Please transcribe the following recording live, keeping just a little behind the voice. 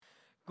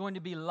going to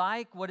be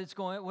like, what is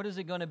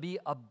it going to be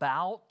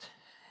about,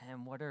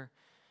 and what are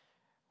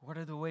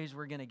the ways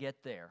we're going to get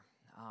there.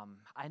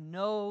 I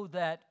know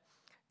that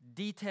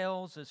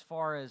details as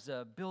far as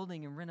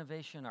building and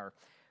renovation are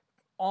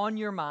on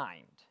your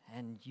mind,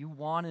 and you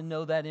want to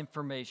know that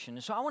information.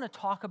 And so I want to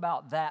talk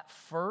about that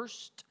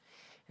first,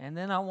 and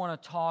then I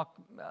want to talk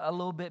a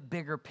little bit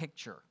bigger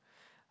picture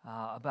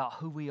about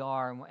who we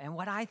are and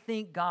what I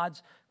think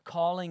God's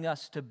calling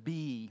us to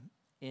be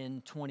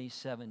in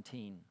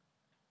 2017.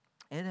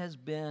 It has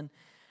been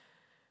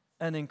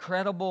an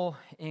incredible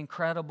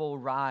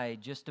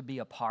ride just to be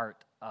a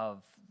part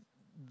of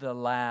the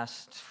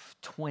last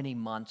 20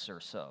 months or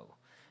so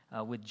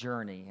with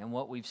Journey and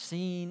what we've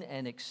seen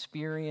and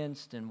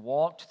experienced and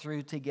walked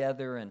through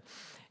together and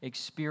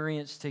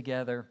experienced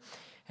together.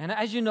 And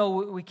as you know,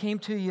 we came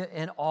to you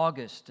in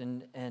August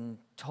and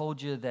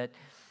told you that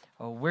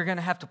we're going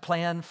to have to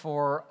plan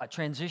for a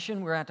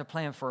transition. We're going to have to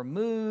plan for a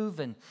move.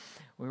 And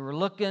we were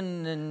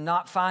looking and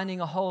not finding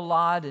a whole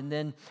lot. And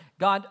then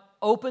God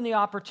opened the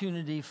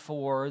opportunity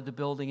for the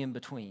building in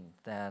between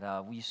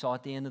that we saw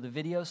at the end of the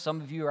video.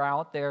 Some of you are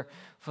out there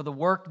for the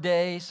work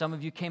day. Some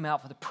of you came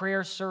out for the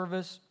prayer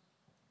service.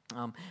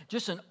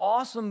 Just an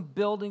awesome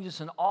building, just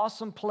an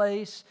awesome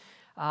place.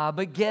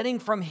 But getting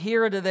from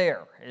here to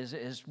there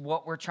is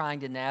what we're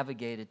trying to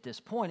navigate at this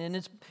point.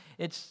 And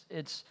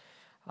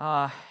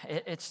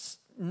it's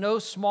no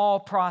small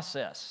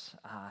process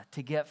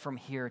to get from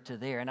here to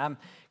there. And I'm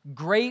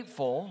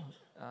grateful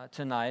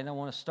tonight, and I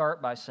want to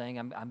start by saying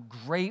I'm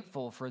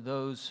grateful for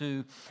those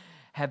who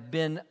have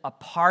been a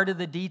part of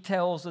the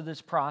details of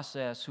this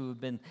process, who have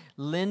been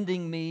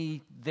lending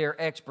me their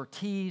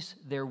expertise,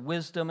 their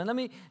wisdom.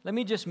 And let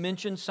me just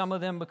mention some of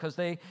them because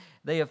they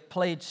have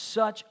played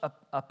such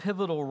a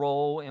pivotal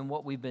role in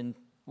what we've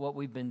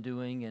been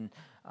doing. And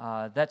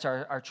that's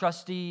our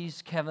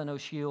trustees, Kevin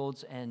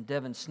O'Shields and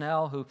Devin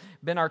Snell, who've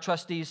been our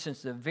trustees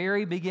since the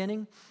very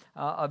beginning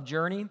of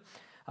Journey.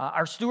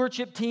 Our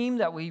stewardship team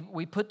that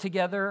we put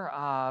together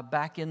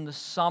back in the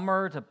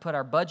summer to put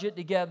our budget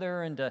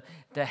together and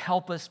to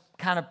help us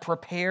kind of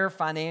prepare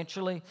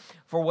financially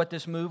for what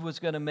this move was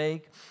going to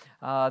make.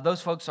 Those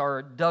folks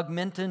are Doug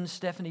Minton,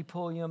 Stephanie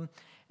Pulliam,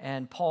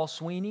 and Paul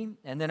Sweeney.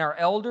 And then our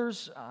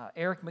elders,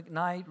 Eric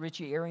McKnight,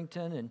 Richie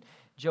Arrington, and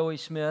Joey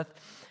Smith.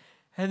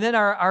 And then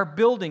our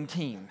building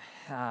team,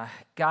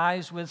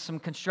 guys with some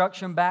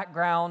construction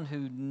background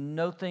who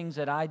know things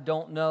that I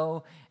don't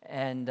know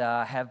and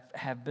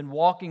have been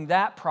walking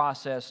that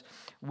process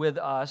with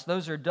us.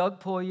 Those are Doug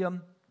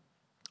Pulliam,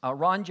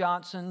 Ron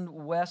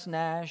Johnson, Wes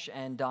Nash,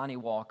 and Donnie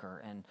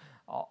Walker. And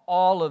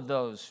all of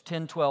those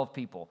 10, 12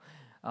 people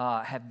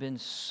have been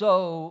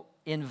so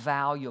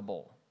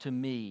invaluable to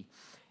me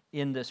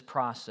in this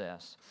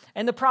process.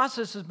 And the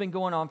process has been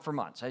going on for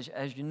months.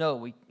 As you know,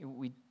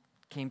 we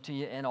came to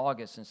you in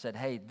August and said,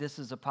 hey, this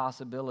is a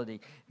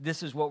possibility.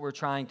 This is what we're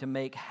trying to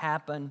make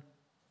happen.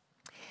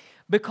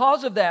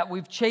 Because of that,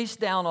 we've chased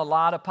down a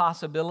lot of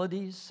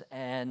possibilities,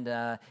 and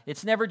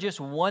it's never just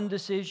one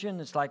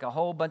decision. It's like a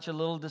whole bunch of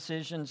little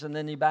decisions, and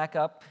then you back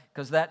up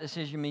because that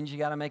decision means you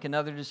got to make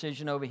another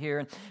decision over here.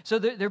 And so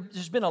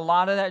there's been a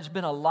lot of that. There's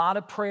been a lot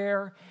of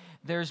prayer.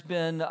 There's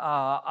been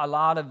a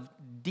lot of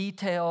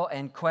detail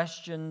and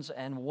questions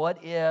and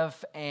what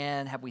if,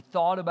 and have we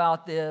thought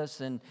about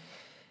this, and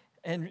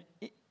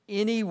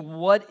any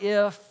what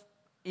if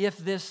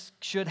this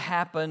should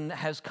happen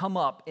has come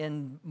up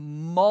in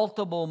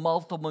multiple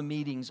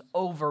meetings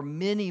over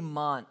many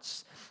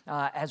months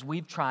as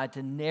we've tried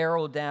to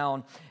narrow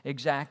down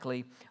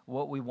exactly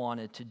what we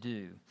wanted to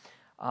do.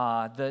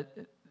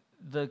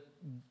 The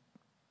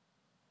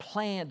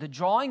plan, the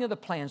drawing of the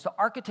plans, the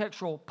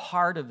architectural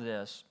part of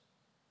this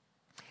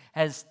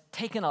has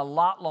taken a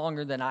lot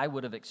longer than I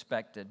would have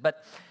expected.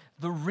 But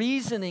the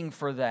reasoning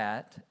for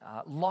that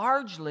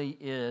largely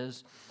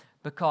is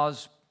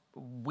because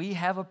we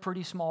have a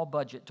pretty small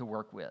budget to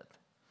work with.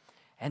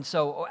 And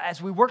so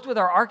as we worked with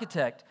our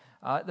architect,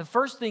 the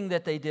first thing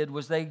that they did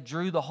was they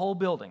drew the whole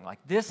building. Like,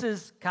 this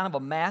is kind of a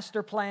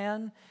master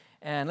plan,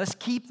 and let's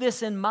keep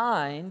this in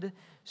mind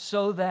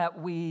so that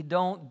we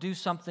don't do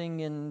something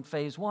in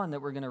phase 1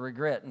 that we're going to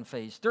regret in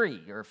phase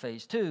 3 or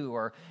phase 2,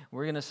 or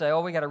we're going to say,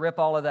 oh, we got to rip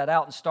all of that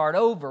out and start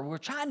over. We're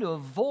trying to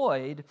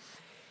avoid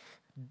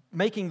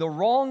making the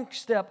wrong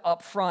step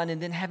up front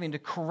and then having to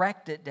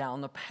correct it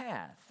down the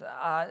path.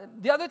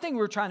 The other thing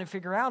we're trying to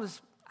figure out is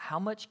how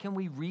much can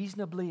we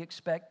reasonably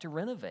expect to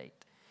renovate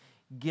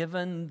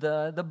given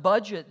the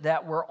budget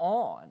that we're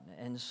on.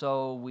 And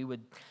so we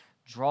would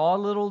draw a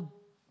little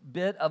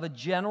bit of a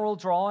general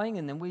drawing,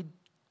 and then we'd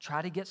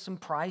try to get some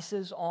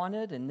prices on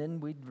it, and then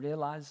we'd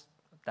realize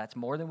that's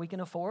more than we can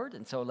afford.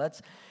 And so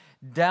let's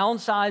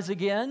downsize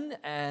again,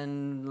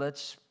 and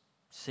let's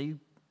see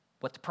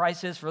what the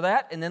price is for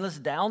that, and then let's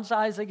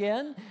downsize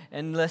again,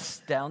 and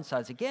let's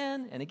downsize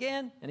again, and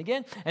again, and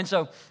again. And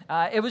so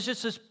it was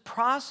just this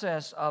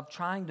process of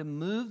trying to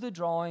move the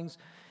drawings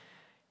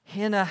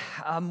in a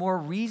more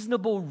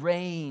reasonable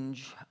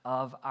range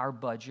of our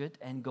budget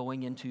and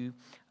going into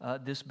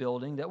this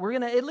building that we're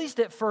going to, at least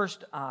at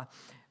first,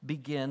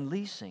 begin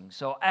leasing.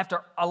 So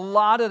after a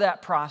lot of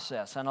that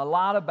process and a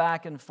lot of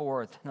back and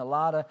forth and a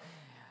lot of,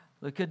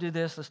 we could do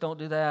this, let's don't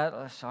do that,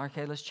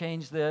 let's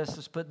change this,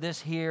 let's put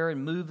this here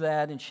and move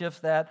that and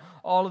shift that,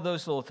 all of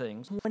those little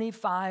things.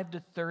 25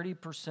 to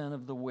 30%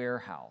 of the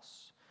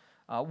warehouse.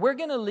 We're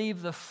going to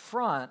leave the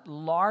front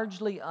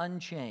largely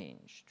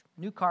unchanged.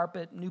 New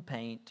carpet, new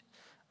paint,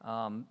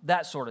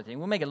 that sort of thing.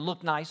 We'll make it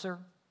look nicer.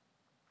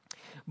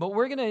 But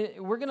we're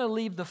gonna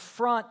leave the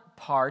front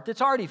part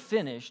that's already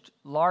finished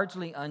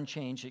largely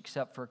unchanged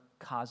except for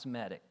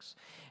cosmetics.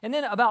 And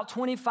then about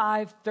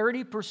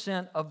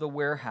 25-30% of the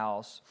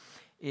warehouse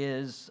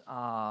is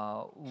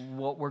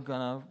what we're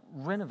going to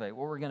renovate,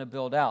 what we're going to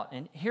build out.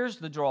 And here's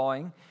the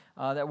drawing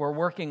that we're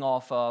working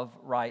off of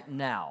right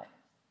now.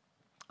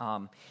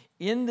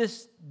 In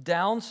this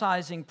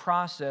downsizing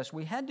process,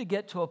 we had to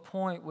get to a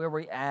point where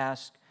we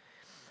asked,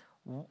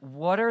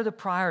 what are the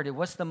priorities?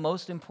 What's the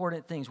most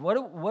important things? What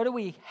do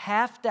we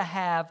have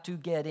to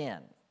get in?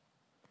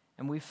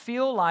 And we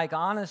feel like,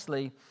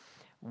 honestly,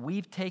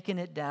 we've taken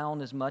it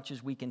down as much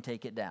as we can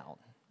take it down.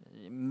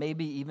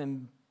 Maybe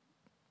even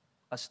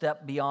a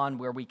step beyond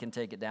where we can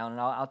take it down.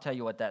 And I'll tell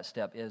you what that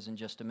step is in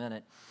just a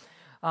minute.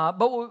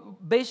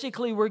 But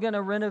basically, we're going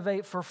to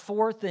renovate for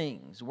 4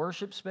 things: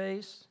 worship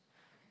space,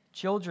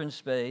 children's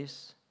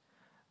space,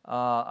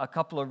 a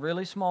couple of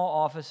really small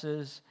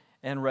offices,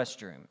 and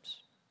restrooms.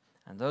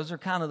 And those are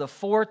kind of the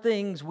 4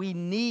 things we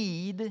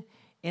need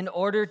in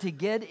order to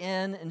get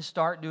in and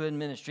start doing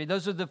ministry.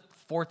 Those are the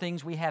 4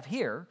 things we have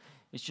here.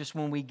 It's just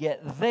when we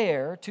get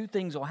there, 2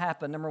 things will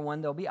happen. Number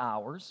 1, there'll be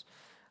hours.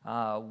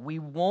 We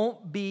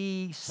won't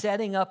be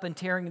setting up and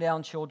tearing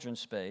down children's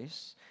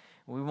space.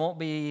 We won't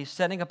be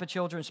setting up a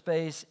children's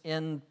space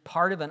in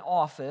part of an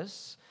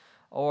office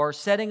or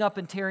setting up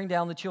and tearing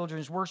down the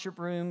children's worship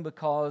room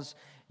because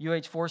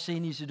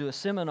UH4C needs to do a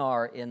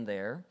seminar in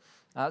there.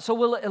 So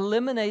we'll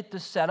eliminate the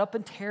setup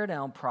and tear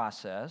down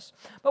process,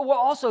 but we'll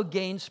also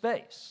gain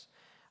space.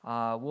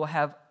 We'll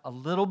have a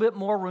little bit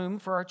more room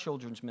for our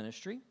children's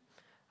ministry.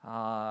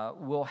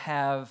 We'll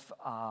have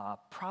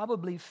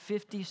probably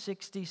 50,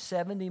 60,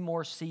 70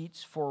 more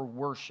seats for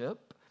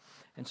worship.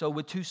 And so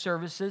with 2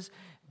 services,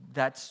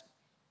 that's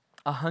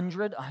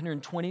 100,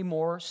 120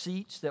 more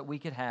seats that we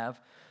could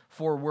have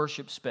for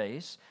worship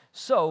space.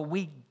 So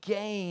we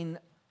gain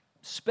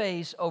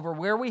space over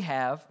where we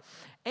have,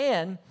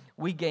 and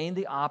we gain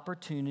the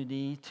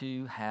opportunity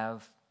to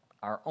have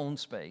our own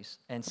space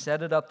and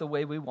set it up the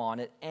way we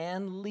want it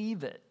and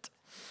leave it.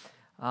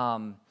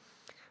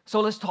 So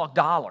let's talk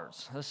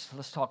dollars.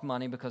 Let's talk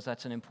money because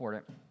that's an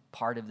important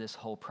part of this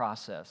whole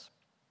process.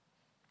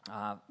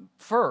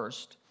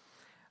 First,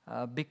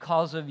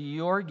 because of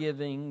your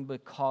giving,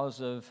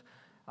 because of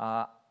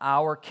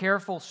our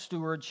careful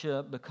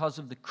stewardship, because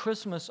of the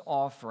Christmas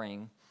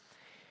offering,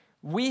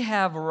 we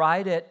have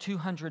right at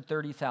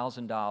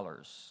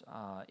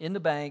 $230,000 in the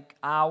bank,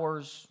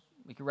 ours.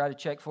 We could write a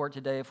check for it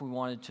today if we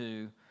wanted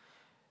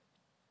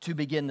to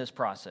begin this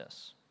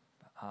process.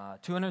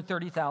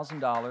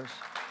 $230,000,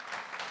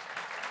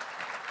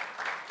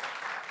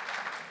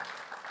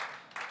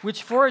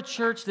 which for a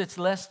church that's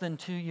less than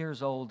 2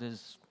 years old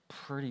is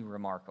pretty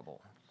remarkable.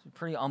 It's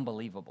pretty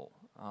unbelievable.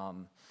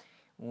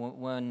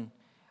 When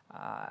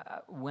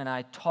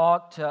I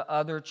talk to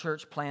other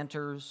church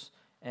planters,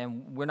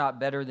 and we're not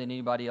better than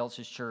anybody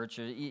else's church.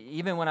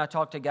 Even when I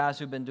talk to guys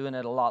who've been doing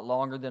it a lot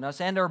longer than us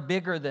and are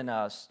bigger than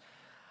us,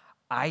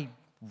 I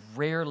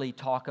rarely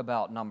talk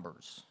about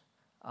numbers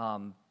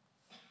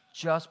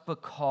just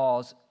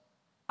because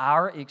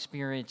our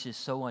experience is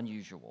so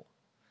unusual.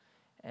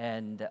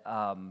 And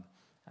our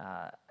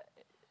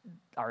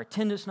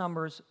attendance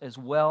numbers as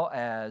well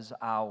as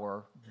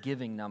our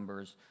giving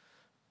numbers,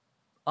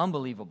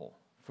 unbelievable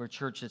for a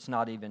church that's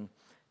not even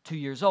 2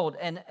 years old.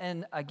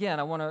 And again,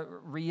 I want to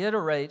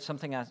reiterate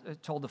something I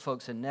told the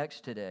folks in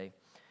Next today.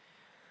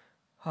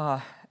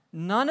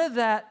 None of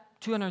that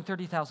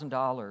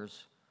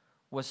 $230,000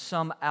 was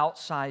some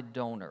outside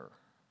donor.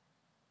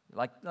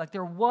 Like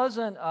there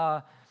wasn't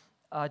a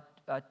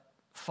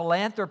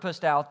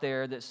philanthropist out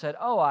there that said,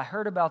 oh, I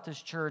heard about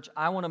this church,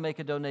 I want to make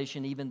a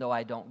donation even though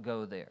I don't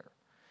go there.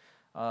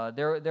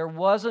 There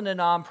wasn't a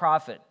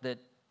nonprofit that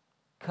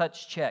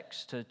cuts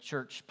checks to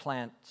church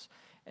plants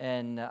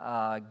and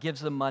gives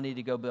them money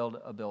to go build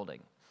a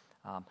building.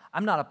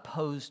 I'm not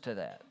opposed to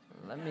that.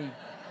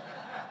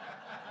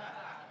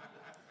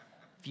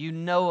 If you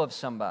know of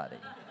somebody,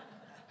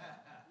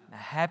 I'm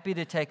happy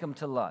to take them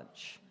to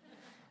lunch.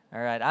 All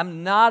right,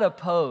 I'm not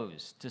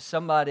opposed to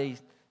somebody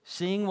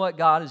seeing what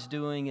God is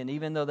doing, and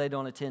even though they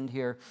don't attend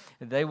here,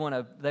 they want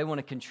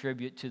to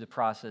contribute to the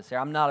process there.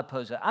 I'm not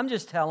opposed to that. I'm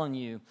just telling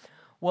you,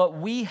 what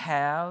we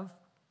have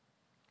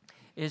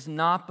is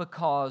not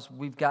because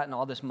we've gotten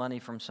all this money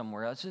from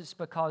somewhere else. It's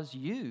because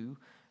you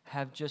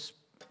have just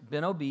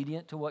been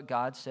obedient to what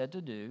God said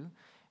to do,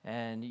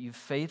 and you've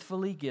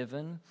faithfully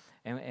given,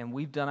 and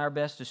we've done our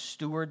best to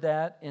steward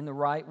that in the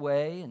right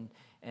way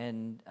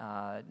and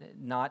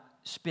not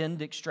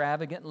spend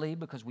extravagantly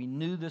because we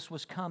knew this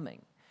was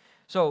coming.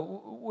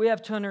 So we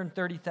have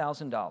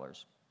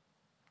 $230,000.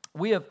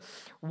 We have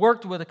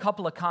worked with a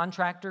couple of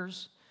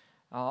contractors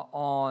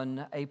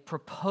on a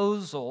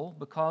proposal.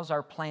 Because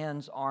our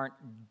plans aren't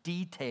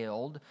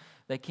detailed,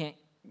 they can't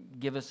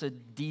give us a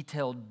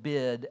detailed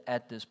bid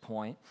at this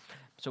point.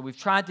 So we've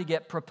tried to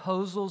get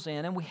proposals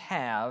in, and we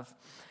have.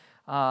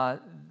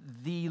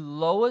 The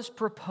lowest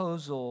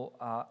proposal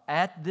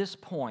at this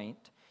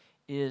point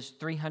is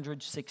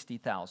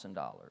 $360,000.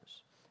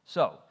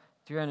 So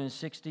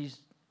 360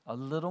 is a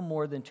little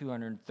more than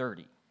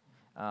 230,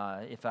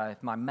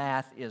 if my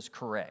math is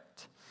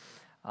correct.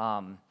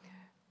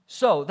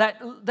 So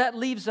that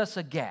leaves us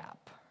a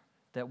gap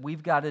that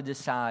we've got to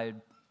decide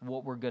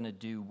what we're going to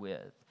do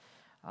with.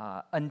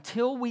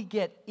 Until we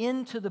get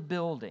into the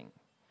building,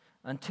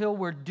 until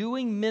we're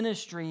doing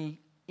ministry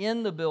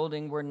in the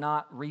building, we're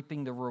not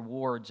reaping the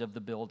rewards of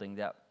the building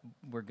that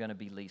we're going to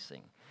be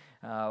leasing.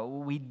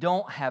 We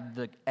don't have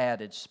the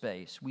added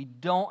space. We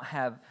don't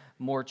have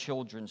more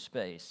children's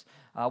space.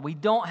 We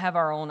don't have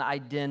our own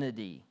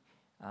identity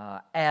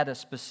at a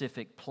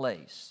specific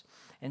place.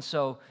 And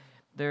so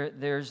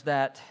there's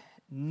that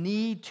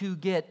need to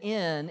get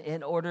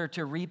in order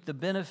to reap the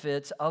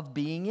benefits of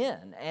being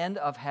in and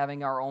of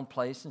having our own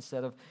place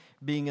instead of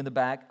being in the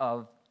back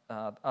of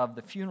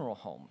the funeral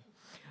home.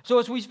 So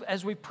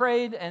as we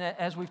prayed and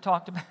as we've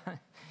talked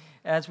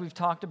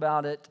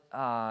about it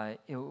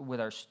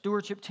with our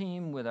stewardship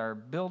team, with our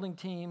building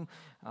team,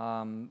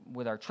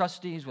 with our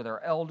trustees, with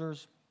our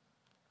elders,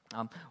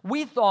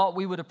 we thought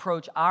we would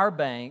approach our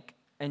bank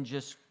and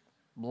just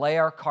lay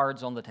our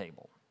cards on the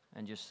table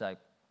and just say,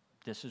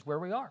 "This is where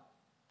we are.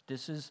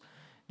 This is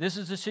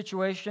the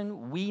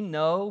situation. We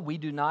know we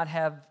do not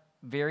have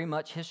very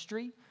much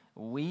history.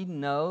 We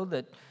know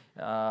that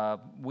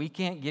we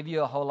can't give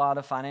you a whole lot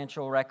of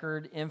financial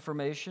record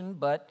information,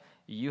 but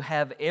you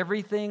have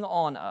everything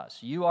on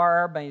us. You are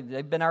our bank.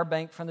 They've been our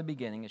bank from the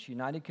beginning. It's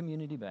United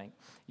Community Bank.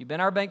 You've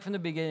been our bank from the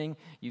beginning.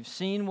 You've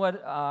seen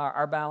what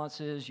our balance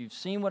is. You've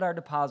seen what our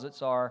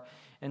deposits are."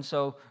 And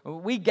so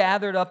we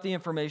gathered up the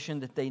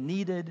information that they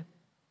needed.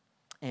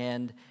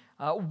 And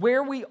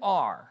where we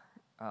are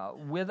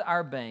with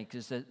our bank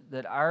is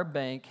that our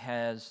bank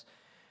has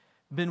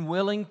been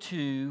willing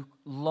to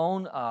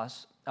loan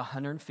us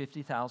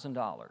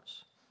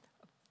 $150,000,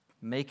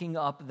 making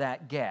up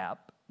that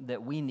gap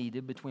that we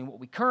needed between what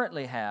we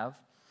currently have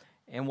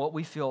and what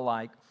we feel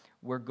like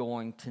we're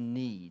going to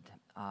need.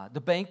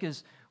 The bank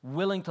is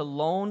willing to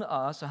loan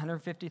us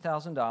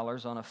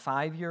 $150,000 on a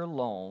 5-year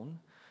loan.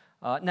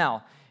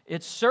 Now,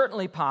 it's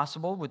certainly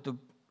possible with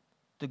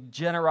the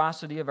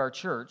generosity of our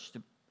church,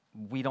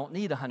 we don't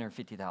need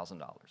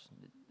 $150,000.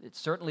 It's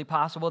certainly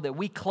possible that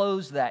we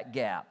close that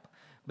gap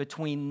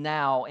between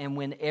now and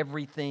when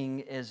everything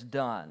is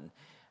done.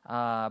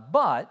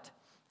 But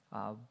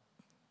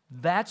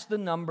that's the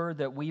number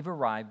that we've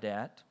arrived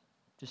at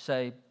to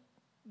say,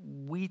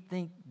 we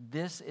think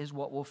this is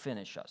what will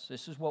finish us.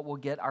 This is what will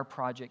get our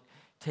project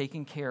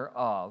taken care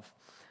of,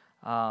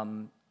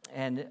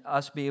 and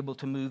us be able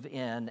to move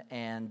in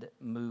and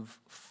move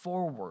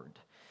forward.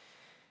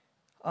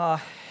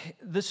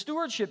 The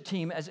stewardship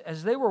team,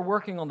 as they were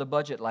working on the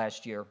budget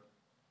last year,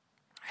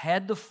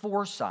 had the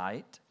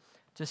foresight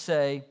to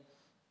say,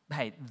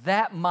 hey,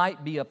 that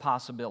might be a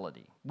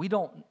possibility.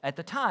 At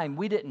the time,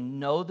 we didn't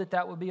know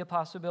that would be a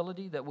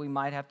possibility, that we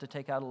might have to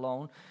take out a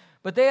loan.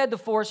 But they had the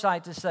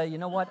foresight to say, you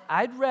know what,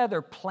 I'd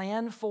rather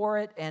plan for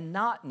it and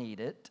not need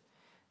it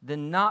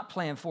than not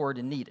plan for it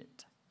and need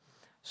it.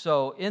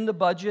 So in the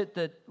budget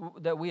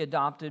that we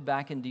adopted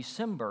back in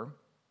December,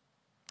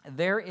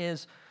 there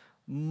is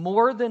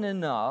more than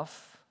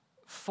enough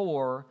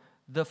for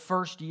the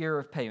first year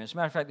of payments. As a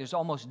matter of fact, there's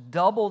almost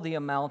double the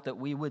amount that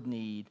we would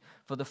need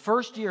for the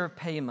first year of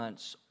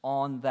payments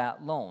on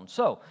that loan.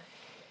 So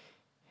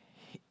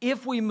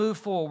if we move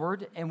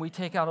forward and we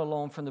take out a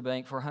loan from the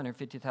bank for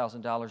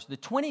 $150,000, the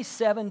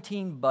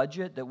 2017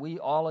 budget that we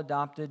all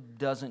adopted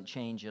doesn't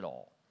change at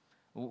all.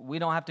 We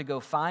don't have to go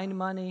find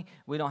money.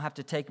 We don't have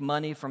to take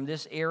money from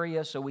this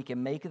area so we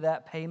can make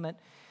that payment.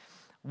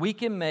 We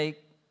can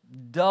make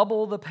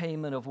double the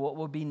payment of what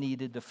will be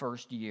needed the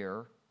first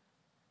year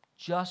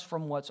just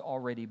from what's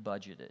already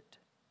budgeted.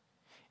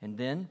 And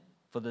then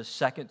for the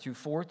second through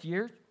fourth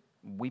year,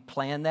 we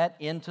plan that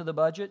into the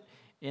budget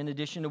in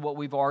addition to what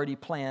we've already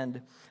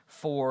planned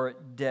for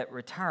debt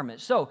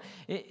retirement. So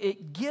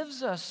it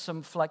gives us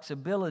some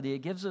flexibility. It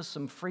gives us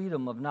some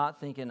freedom of not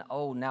thinking,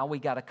 oh, now we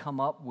got to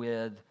come up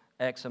with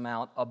X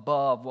amount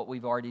above what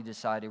we've already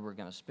decided we're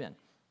going to spend.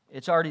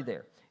 It's already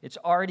there. It's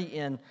already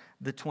in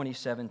the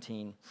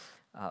 2017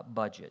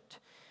 budget.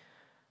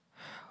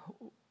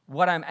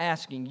 What I'm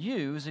asking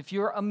you is, if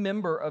you're a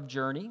member of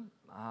Journey,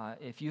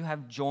 if you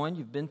have joined,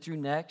 you've been through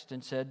Next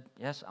and said,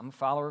 yes, I'm a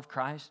follower of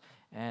Christ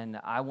and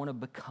I want to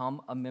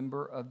become a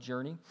member of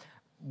Journey,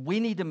 we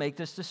need to make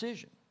this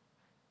decision.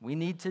 We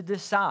need to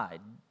decide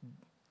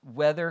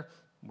whether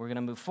we're going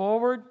to move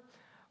forward,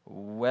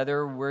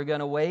 whether we're going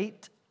to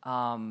wait.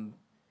 And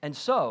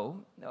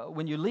so,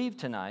 when you leave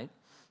tonight,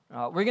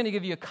 we're going to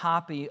give you a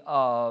copy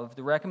of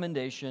the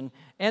recommendation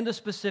and the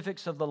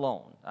specifics of the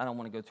loan. I don't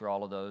want to go through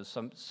all of those.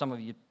 Some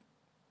of you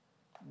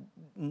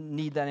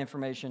need that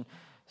information.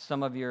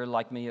 Some of you are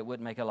like me, it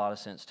wouldn't make a lot of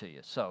sense to you.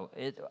 So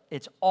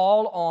it's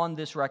all on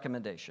this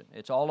recommendation.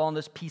 It's all on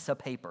this piece of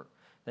paper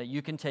that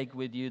you can take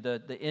with you.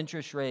 The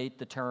interest rate,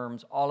 the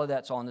terms, all of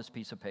that's on this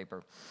piece of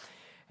paper.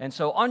 And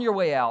so on your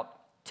way out,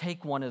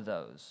 take one of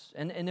those.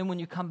 And then when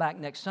you come back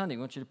next Sunday, I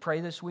want you to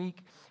pray this week.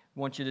 I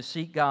want you to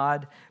seek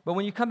God. But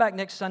when you come back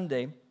next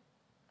Sunday,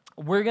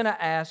 we're going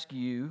to ask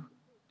you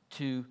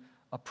to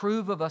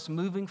approve of us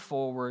moving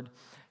forward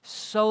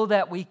so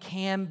that we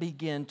can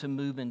begin to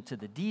move into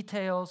the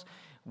details.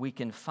 We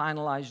can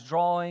finalize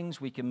drawings.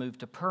 We can move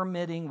to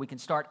permitting. We can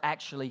start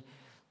actually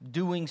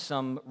doing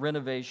some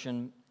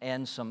renovation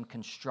and some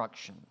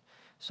construction.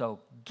 So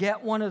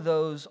get one of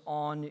those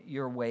on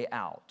your way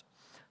out.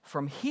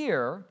 From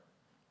here,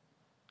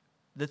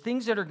 the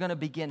things that are going to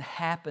begin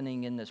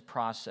happening in this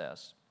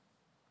process,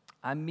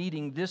 I'm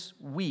meeting this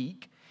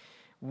week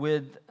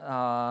with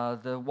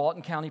the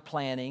Walton County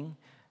Planning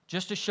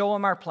just to show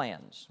them our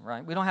plans,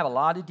 right? We don't have a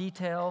lot of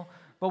detail,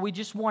 but we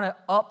just want to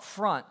up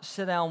front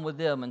sit down with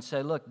them and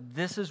say, look,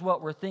 this is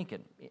what we're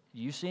thinking. Do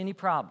you see any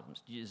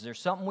problems? Is there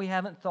something we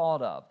haven't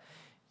thought of?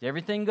 Is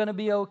everything going to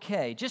be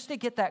okay? Just to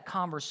get that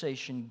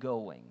conversation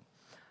going.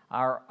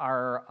 Our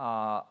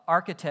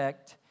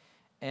architect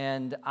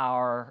and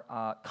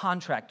our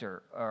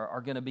contractor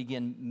are going to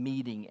begin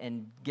meeting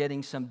and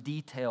getting some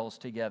details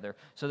together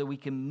so that we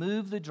can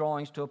move the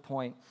drawings to a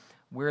point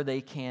where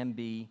they can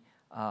be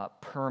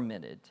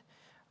permitted.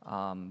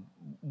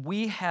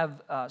 We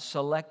have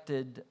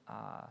selected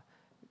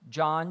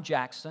John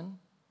Jackson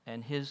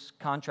and his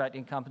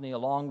contracting company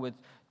along with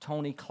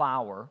Tony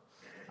Clower.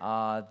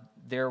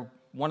 They're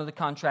one of the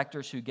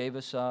contractors who gave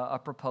us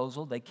a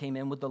proposal. They came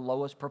in with the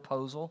lowest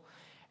proposal,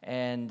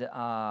 and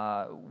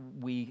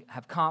we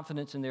have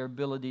confidence in their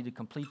ability to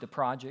complete the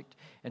project.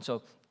 And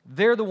so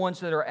they're the ones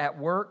that are at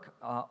work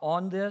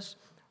on this.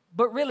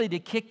 But really, to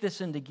kick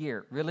this into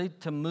gear, really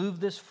to move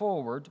this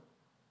forward,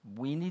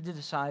 we need to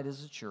decide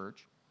as a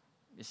church,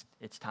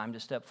 it's time to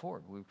step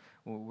forward.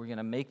 We're going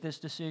to make this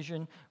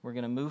decision, we're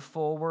going to move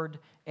forward,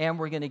 and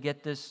we're going to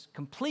get this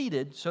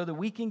completed so that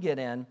we can get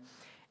in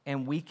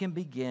and we can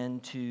begin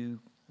to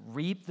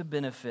reap the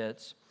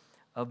benefits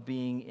of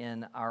being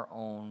in our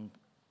own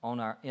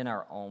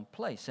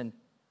place. And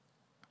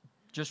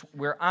just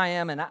where I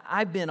am, and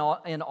I've been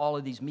in all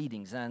of these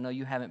meetings, and I know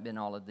you haven't been in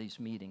all of these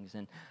meetings,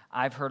 and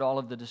I've heard all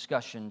of the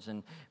discussions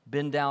and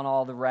been down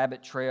all the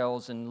rabbit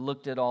trails and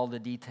looked at all the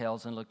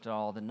details and looked at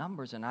all the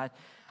numbers, and I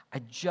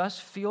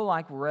just feel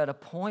like we're at a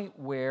point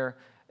where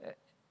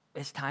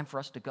it's time for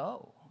us to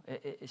go.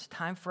 It's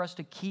time for us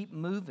to keep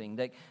moving,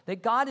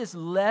 that God has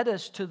led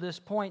us to this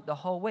point the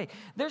whole way.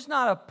 There's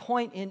not a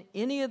point in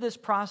any of this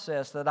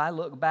process that I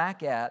look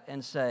back at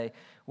and say,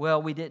 well,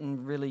 we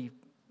didn't really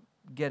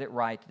get it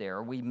right there,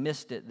 or we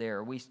missed it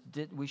there, we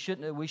should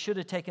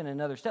have taken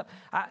another step.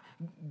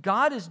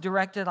 God has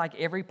directed like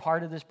every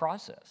part of this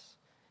process.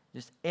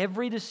 Just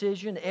every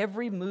decision,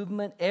 every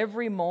movement,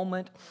 every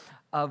moment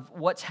of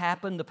what's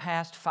happened the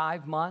past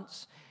 5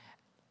 months.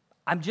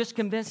 I'm just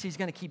convinced He's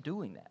going to keep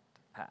doing that.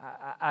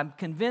 I'm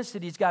convinced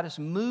that He's got us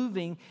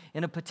moving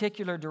in a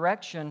particular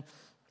direction,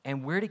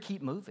 and we're to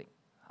keep moving.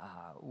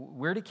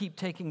 We're to keep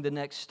taking the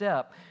next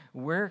step.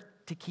 We're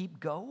to keep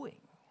going.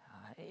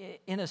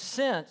 In a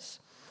sense,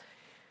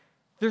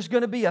 there's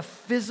going to be a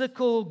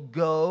physical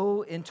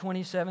go in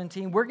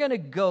 2017. We're going to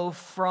go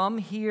from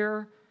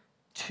here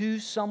to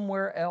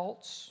somewhere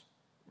else.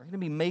 We're going to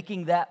be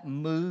making that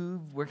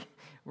move. We're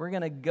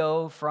going to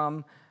go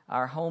from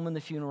our home in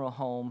the funeral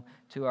home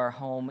to our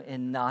home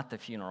in not the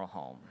funeral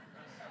home.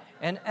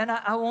 And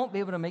I won't be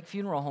able to make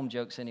funeral home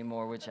jokes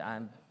anymore, which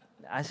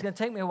it's going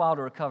to take me a while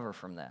to recover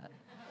from that.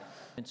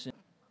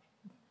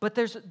 But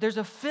there's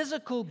a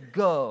physical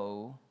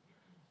go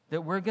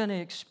that we're going to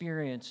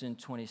experience in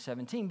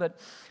 2017. But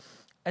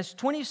as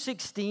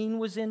 2016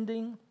 was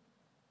ending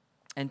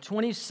and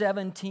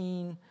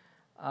 2017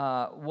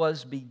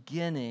 was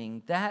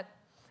beginning, that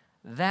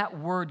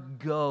word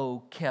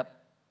go kept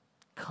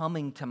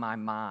coming to my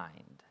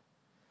mind.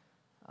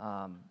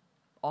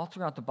 All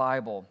throughout the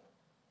Bible,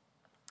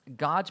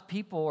 God's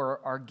people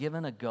are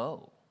given a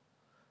go.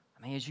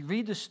 I mean, as you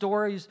read the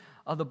stories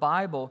of the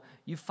Bible,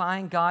 you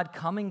find God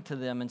coming to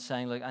them and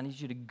saying, look, I need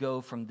you to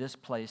go from this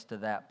place to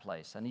that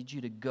place. I need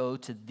you to go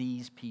to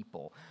these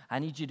people. I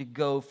need you to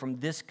go from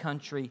this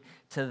country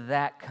to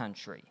that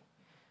country.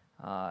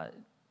 God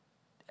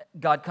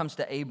comes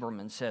to Abram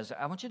and says,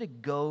 I want you to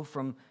go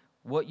from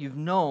what you've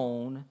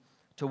known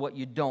to what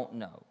you don't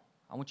know.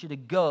 I want you to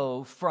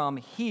go from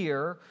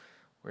here,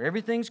 where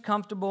everything's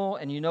comfortable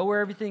and you know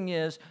where everything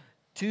is,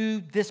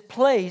 to this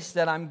place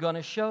that I'm going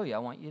to show you. I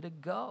want you to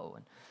go.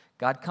 And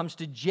God comes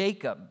to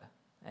Jacob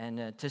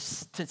and to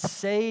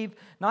save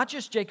not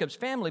just Jacob's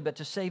family, but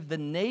to save the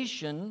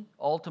nation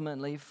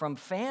ultimately from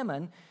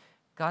famine.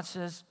 God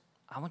says,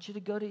 I want you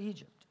to go to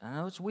Egypt. I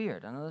know it's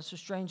weird. I know it's a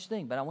strange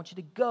thing, but I want you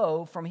to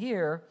go from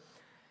here.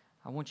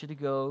 I want you to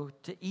go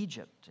to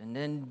Egypt. And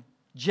then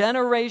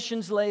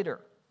generations later,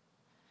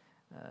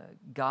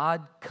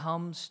 God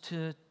comes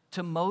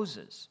to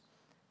Moses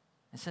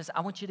and says,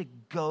 I want you to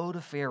go to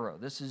Pharaoh.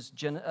 This is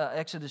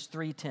Exodus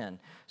 3:10.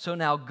 So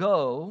now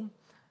go,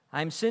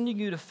 I'm sending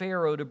you to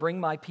Pharaoh to bring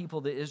my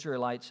people, the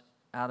Israelites,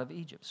 out of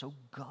Egypt. So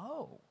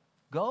go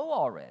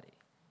already.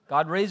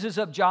 God raises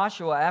up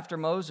Joshua after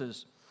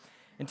Moses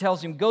and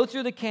tells him, go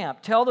through the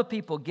camp, tell the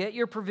people, get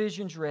your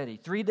provisions ready.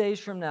 3 days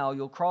from now,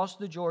 you'll cross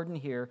the Jordan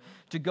here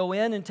to go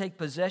in and take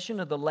possession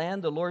of the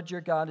land the Lord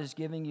your God is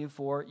giving you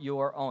for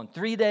your own.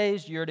 3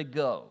 days, you're to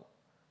go.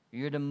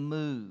 You're to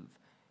move.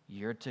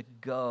 You're to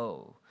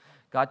go.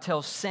 God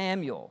tells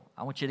Samuel,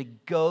 I want you to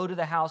go to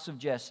the house of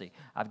Jesse.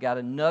 I've got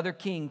another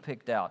king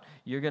picked out.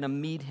 You're going to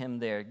meet him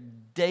there.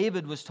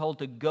 David was told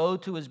to go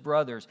to his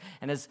brothers.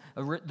 And as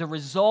the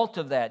result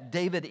of that,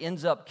 David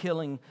ends up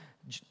killing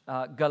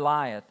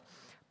Goliath.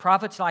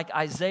 Prophets like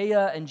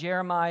Isaiah and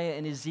Jeremiah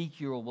and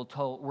Ezekiel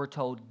were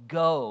told,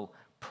 go,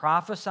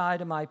 prophesy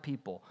to my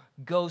people.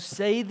 Go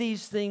say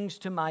these things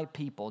to my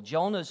people.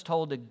 Jonah is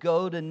told to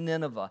go to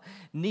Nineveh.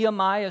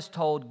 Nehemiah is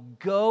told,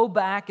 go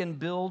back and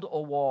build a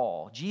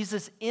wall.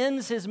 Jesus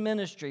ends his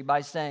ministry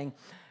by saying,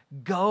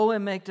 go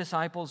and make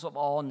disciples of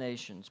all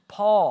nations.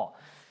 Paul,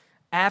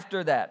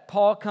 after that,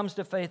 Paul comes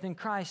to faith in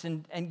Christ.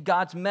 And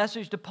God's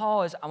message to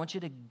Paul is, I want you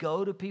to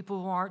go to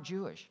people who aren't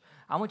Jewish.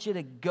 I want you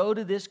to go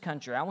to this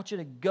country. I want you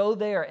to go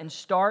there and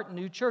start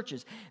new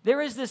churches.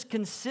 There is this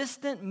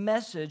consistent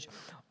message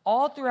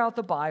all throughout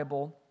the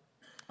Bible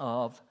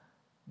of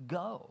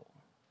go.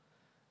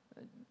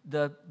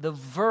 The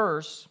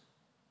verse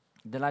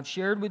that I've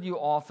shared with you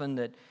often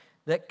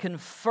that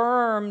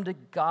confirmed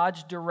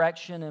God's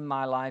direction in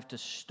my life to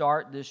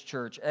start this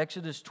church,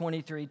 Exodus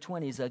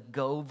 23:20 is a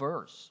go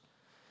verse.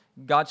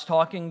 God's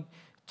talking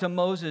to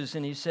Moses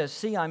and he says,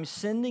 see, I'm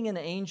sending an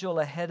angel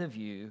ahead of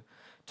you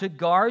to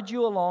guard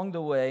you along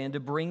the way and to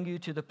bring you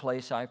to the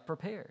place I've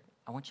prepared.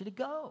 I want you to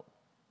go.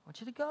 I want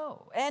you to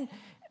go. And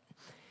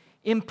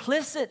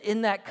implicit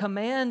in that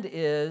command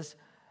is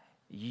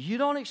you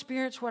don't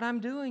experience what I'm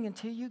doing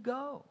until you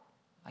go.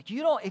 Like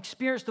you don't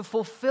experience the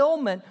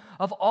fulfillment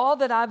of all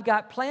that I've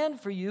got planned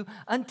for you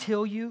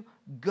until you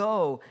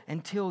go,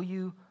 until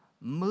you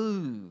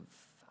move.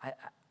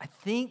 I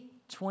think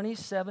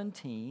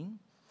 2017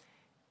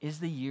 is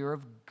the year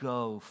of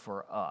go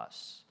for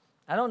us.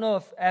 I don't know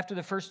if after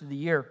the first of the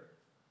year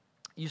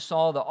you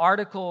saw the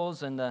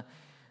articles and the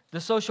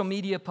social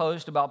media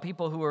post about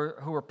people who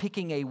are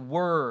picking a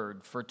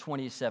word for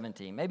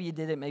 2017. Maybe you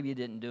did it, maybe you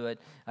didn't do it.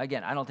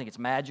 Again, I don't think it's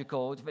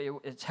magical.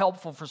 It's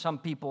helpful for some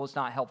people. It's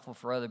not helpful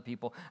for other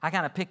people. I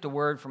kind of picked a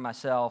word for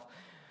myself.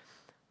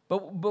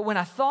 But when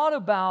I thought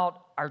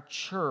about our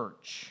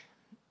church,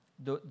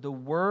 the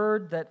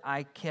word that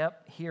I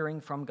kept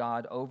hearing from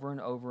God over and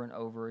over and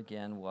over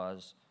again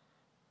was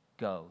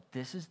go.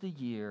 This is the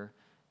year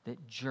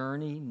that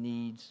Journey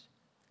needs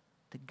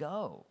to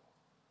go.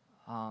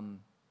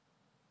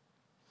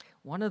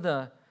 One of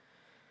the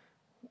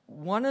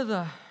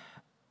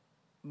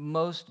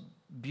most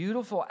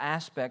beautiful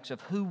aspects of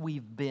who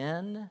we've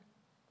been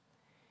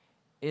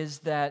is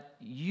that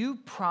you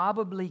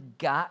probably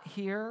got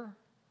here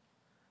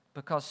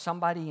because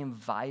somebody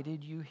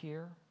invited you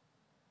here.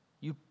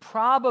 You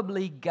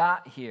probably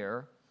got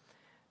here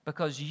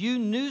because you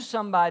knew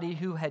somebody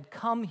who had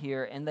come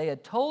here and they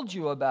had told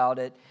you about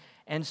it,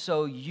 and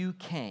so you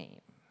came.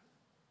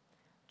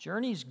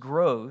 Journey's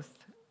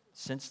growth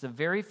since the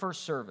very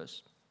first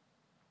service,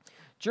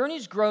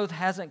 Journey's growth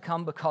hasn't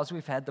come because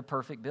we've had the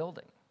perfect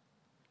building.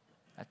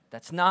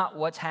 That's not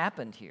what's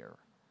happened here.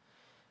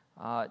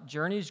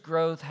 Journey's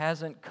growth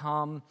hasn't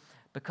come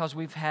because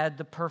we've had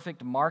the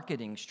perfect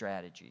marketing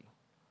strategy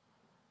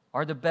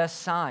or the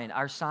best sign.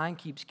 Our sign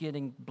keeps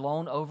getting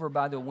blown over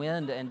by the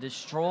wind and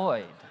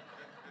destroyed.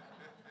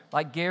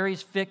 Like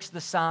Gary's fixed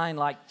the sign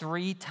like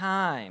 3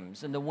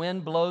 times, and the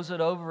wind blows it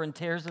over and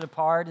tears it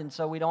apart, and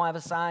so we don't have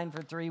a sign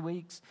for 3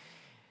 weeks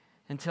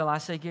until I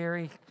say,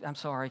 Gary, I'm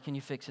sorry, can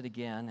you fix it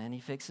again? And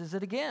he fixes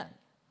it again.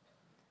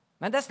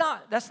 Man, that's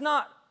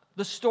not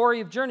the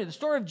story of Journey. The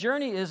story of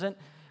Journey isn't,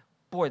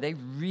 boy, they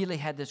really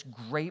had this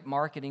great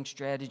marketing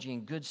strategy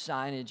and good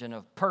signage and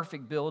a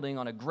perfect building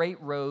on a great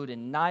road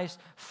and nice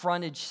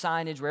frontage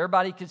signage where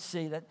everybody could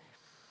see that.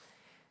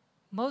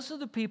 Most of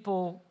the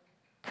people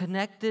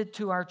connected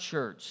to our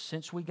church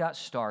since we got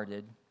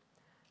started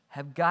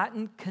have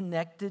gotten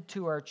connected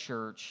to our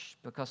church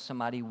because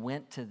somebody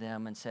went to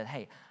them and said,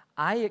 hey,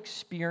 I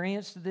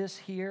experienced this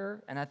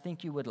here and I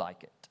think you would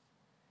like it.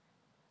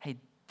 Hey,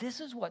 this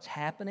is what's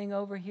happening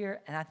over here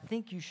and I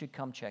think you should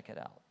come check it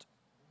out.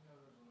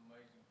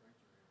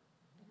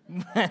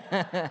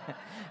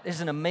 There's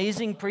an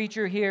amazing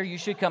preacher here. You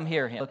should come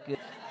hear him.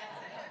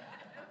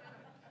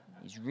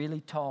 He's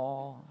really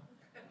tall.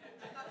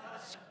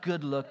 He's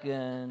good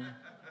looking.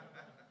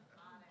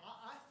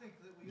 I think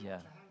that we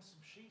ought to hang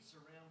some sheets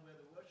around where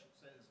the worship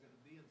center is going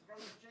to be and throw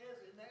the chairs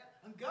in there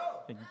and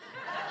go.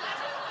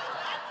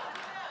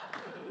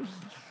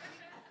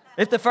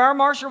 If the fire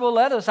marshal will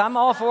let us, I'm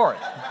all for it.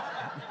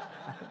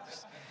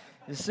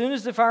 As soon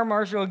as the fire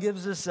marshal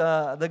gives us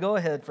the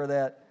go-ahead for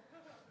that,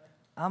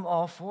 I'm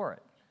all for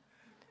it.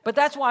 But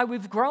that's why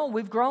we've grown.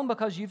 We've grown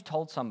because you've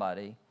told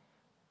somebody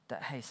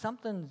that, hey,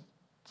 something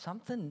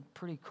something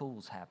pretty cool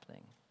is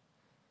happening.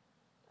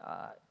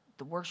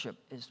 The worship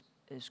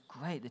is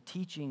great. The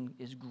teaching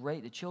is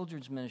great. The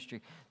children's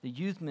ministry, the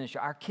youth ministry.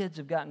 Our kids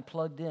have gotten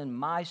plugged in.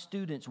 My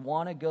students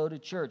want to go to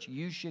church.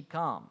 You should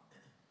come.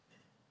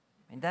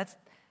 And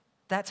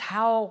that's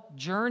how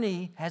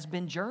Journey has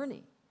been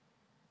Journey.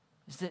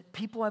 Is that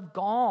people have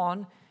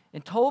gone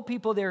and told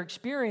people their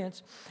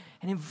experience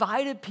and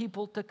invited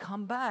people to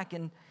come back.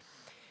 And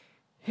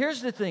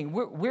here's the thing.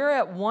 We're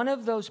at one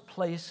of those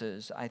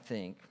places, I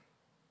think,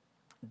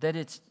 that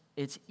it's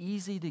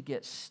easy to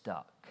get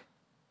stuck.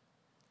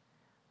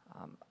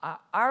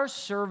 Our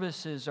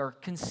services are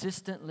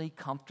consistently,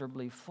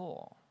 comfortably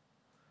full.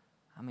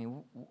 I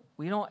mean,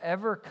 we don't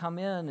ever come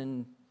in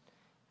and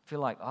feel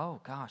like, oh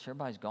gosh,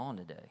 everybody's gone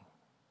today.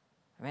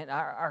 I mean,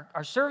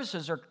 our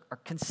services are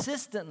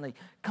consistently,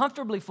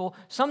 comfortably full,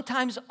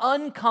 sometimes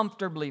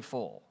uncomfortably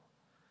full.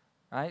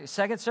 Right?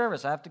 Second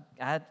service, I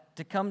had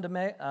to come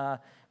to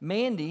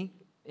Mandy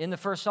in the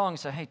first song and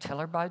say, hey,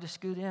 tell everybody to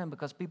scoot in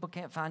because people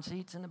can't find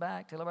seats in the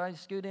back. Tell everybody to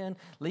scoot in.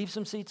 Leave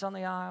some seats on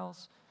the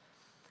aisles.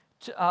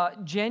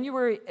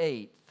 January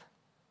 8th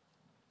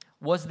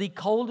was the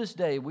coldest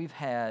day we've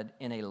had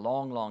in a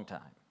long, long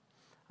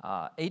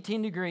time.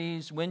 18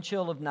 degrees, wind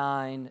chill of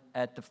 9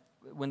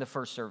 when the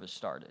first service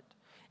started.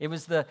 It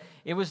was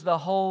the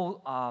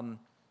whole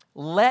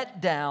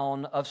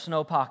letdown of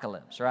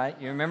snowpocalypse, right?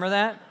 You remember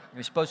that? It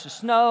was supposed to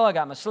snow. I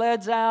got my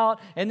sleds out,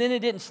 and then it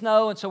didn't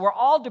snow, and so we're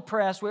all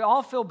depressed. We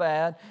all feel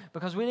bad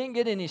because we didn't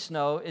get any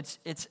snow.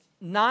 It's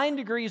 9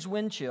 degrees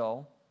wind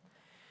chill.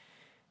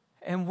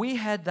 And we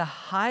had the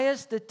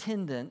highest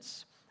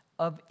attendance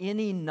of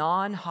any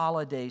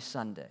non-holiday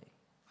Sunday.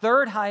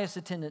 Third highest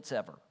attendance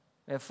ever.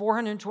 We have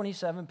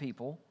 427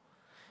 people.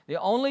 The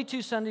only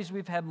 2 Sundays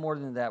we've had more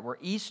than that were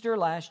Easter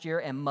last year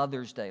and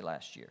Mother's Day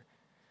last year.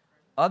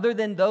 Other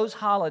than those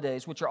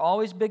holidays, which are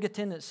always big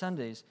attendance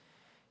Sundays,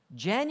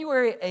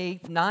 January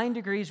 8th, 9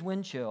 degrees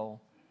wind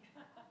chill,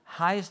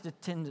 highest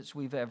attendance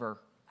we've ever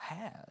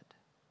had.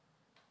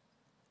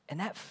 And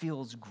that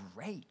feels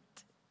great,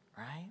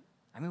 right?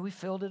 I mean, we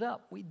filled it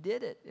up. We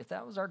did it. If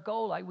that was our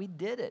goal, we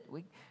did it.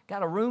 We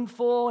got a room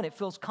full, and it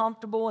feels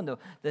comfortable, and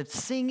the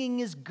singing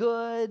is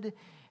good,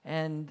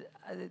 and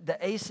the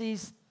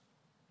AC's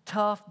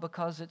tough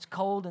because it's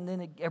cold, and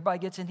then everybody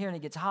gets in here, and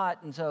it gets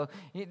hot, and so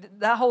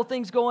that whole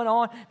thing's going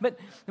on. But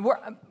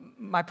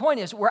my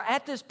point is, we're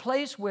at this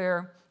place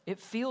where it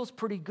feels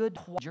pretty good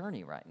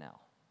journey right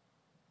now.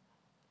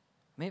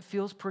 I mean, it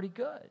feels pretty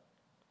good.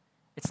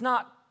 It's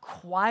not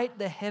quite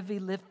the heavy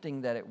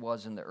lifting that it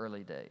was in the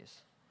early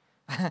days.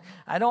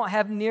 I don't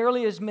have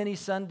nearly as many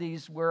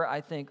Sundays where I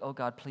think, oh,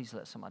 God, please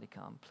let somebody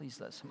come. Please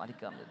let somebody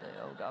come today.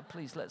 Oh, God,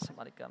 please let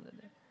somebody come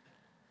today.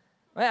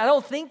 I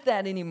don't think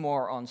that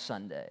anymore on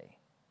Sunday.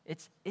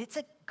 It's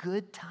a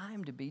good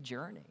time to be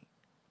Journey.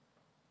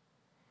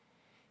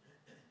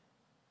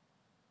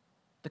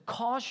 The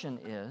caution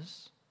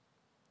is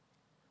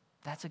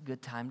that's a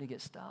good time to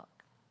get stuck.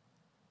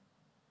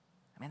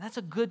 I mean, that's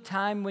a good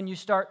time when you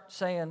start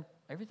saying,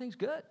 everything's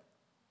good.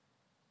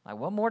 Like,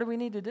 what more do we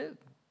need to do?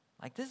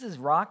 Like, this is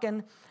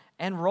rocking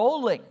and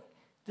rolling.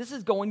 This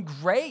is going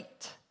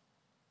great.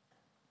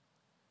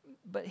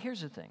 But here's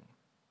the thing.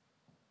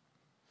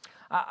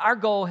 Our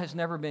goal has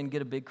never been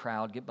get a big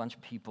crowd, get a bunch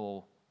of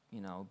people,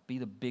 be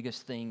the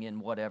biggest thing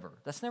in whatever.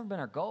 That's never been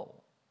our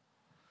goal.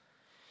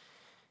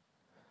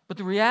 But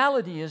the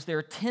reality is there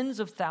are tens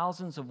of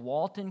thousands of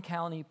Walton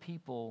County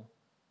people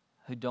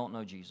who don't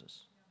know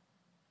Jesus.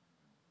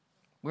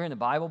 We're in the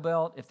Bible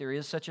Belt, if there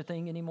is such a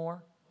thing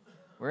anymore.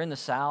 We're in the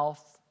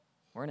South.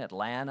 We're in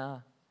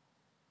Atlanta.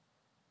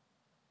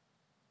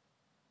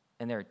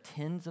 And there are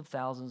tens of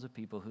thousands of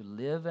people who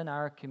live in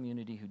our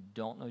community who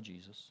don't know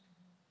Jesus.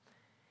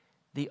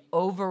 The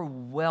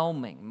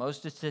overwhelming,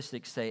 most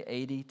statistics say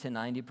 80 to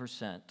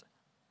 90%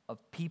 of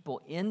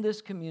people in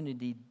this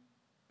community,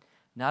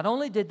 not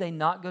only did they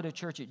not go to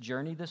church at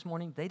Journey this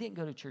morning, they didn't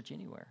go to church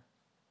anywhere.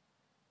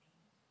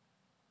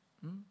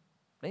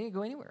 They didn't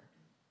go anywhere.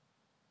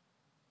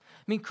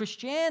 I mean,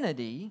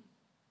 Christianity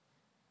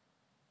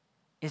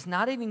is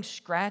not even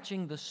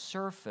scratching the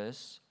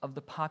surface of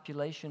the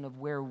population of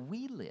where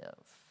we live,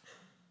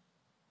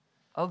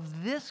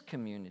 of this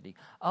community,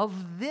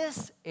 of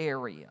this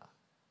area.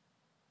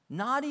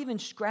 Not even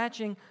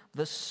scratching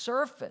the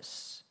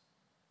surface.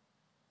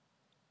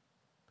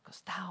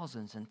 Because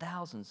thousands and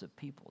thousands of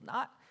people,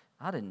 not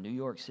in New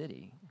York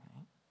City,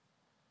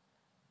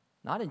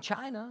 not in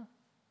China,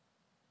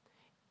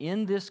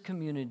 in this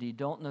community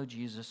don't know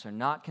Jesus, are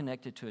not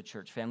connected to a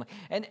church family.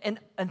 And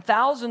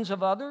thousands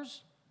of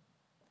others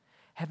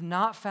have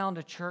not found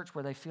a church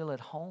where they feel at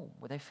home,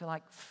 where they feel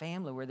like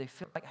family, where they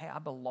feel like, hey, I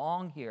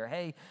belong here.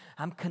 Hey,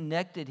 I'm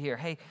connected here.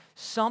 Hey,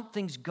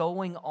 something's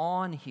going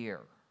on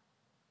here.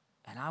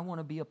 And I want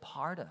to be a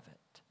part of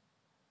it.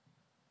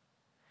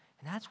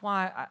 And that's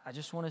why I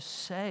just want to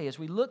say, as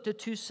we look to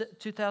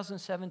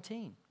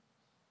 2017,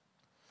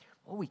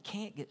 well, we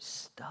can't get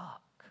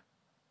stuck.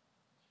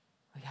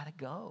 We got to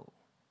go.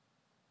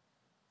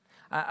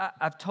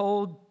 I've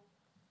told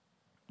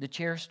the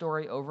chair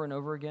story over and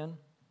over again.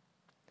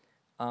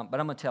 but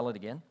I'm going to tell it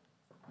again.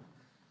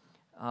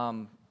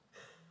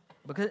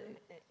 Because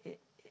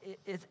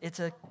it's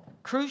a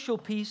crucial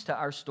piece to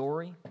our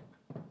story.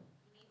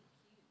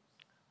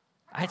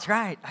 That's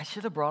right. I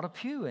should have brought a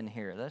pew in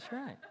here. That's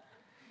right.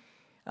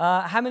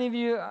 How many of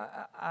you,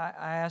 I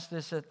asked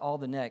this at All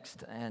the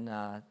Next, and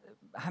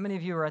how many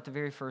of you were at the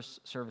very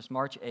first service,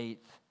 March 8th,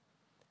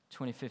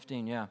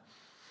 2015? Yeah.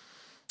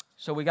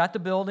 So we got the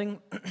building.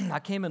 I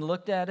came and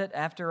looked at it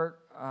after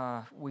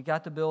we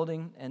got the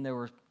building, and there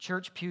were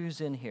church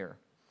pews in here.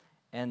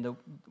 And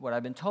what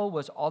I've been told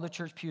was all the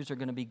church pews are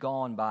going to be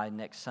gone by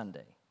next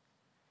Sunday.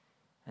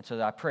 And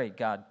so I prayed,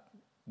 God,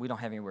 we don't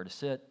have anywhere to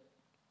sit.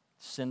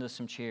 Send us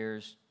some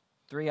chairs.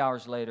 3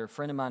 hours later, a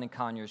friend of mine in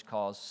Conyers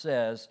calls,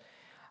 says,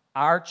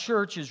 our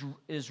church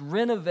is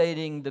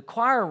renovating the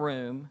choir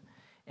room,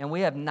 and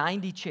we have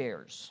 90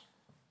 chairs,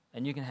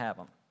 and you can have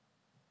them.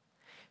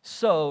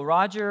 So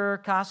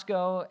Roger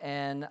Costco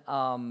and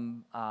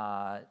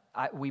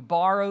we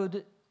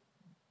borrowed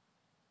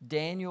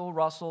Daniel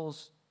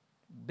Russell's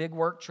big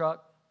work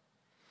truck.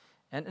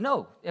 And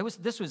no,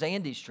 this was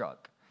Andy's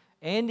truck.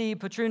 Andy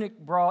Petrunik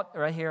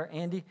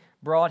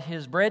brought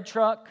his bread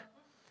truck.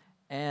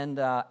 And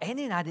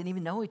Andy and I didn't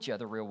even know each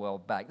other real well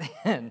back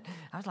then.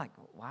 I was like,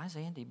 why is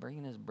Andy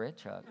bringing his bread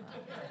truck?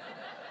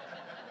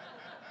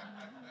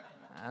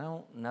 I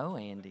don't know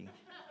Andy.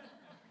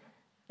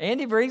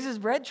 Andy brings his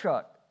bread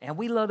truck, and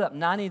we load up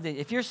 90 of these.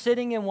 If you're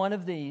sitting in one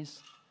of these,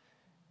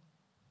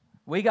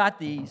 we got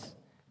these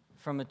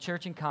from a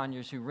church in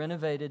Conyers who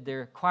renovated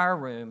their choir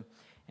room,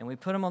 and we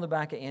put them on the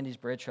back of Andy's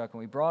bread truck, and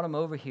we brought them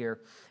over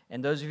here.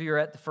 And those of you who are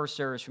at the first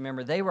service,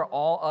 remember, they were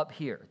all up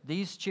here.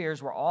 These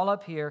chairs were all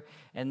up here,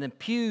 and the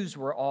pews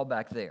were all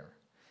back there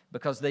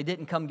because they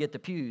didn't come get the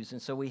pews.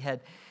 And so we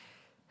had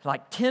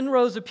like 10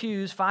 rows of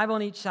pews, 5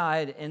 on each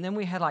side, and then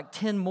we had like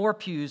 10 more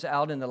pews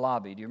out in the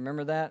lobby. Do you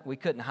remember that? We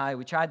couldn't hide.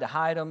 We tried to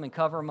hide them and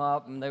cover them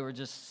up, and they were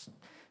just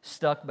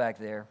stuck back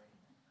there.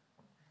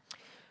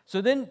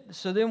 So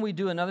then we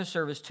do another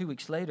service 2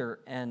 weeks later,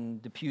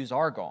 and the pews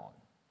are gone.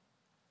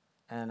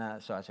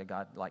 And so I said,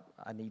 God,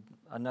 I need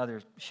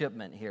another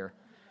shipment here,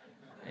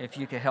 if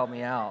you could help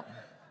me out.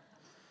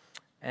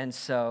 And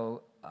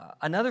so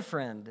another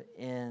friend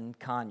in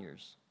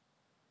Conyers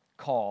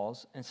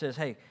calls and says,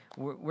 hey,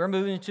 we're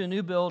moving into a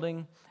new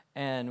building,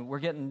 and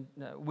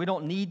we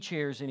don't need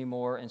chairs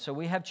anymore. And so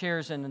we have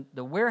chairs in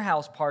the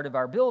warehouse part of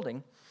our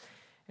building,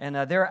 and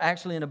they're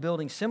actually in a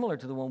building similar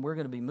to the one we're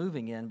going to be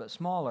moving in, but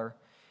smaller.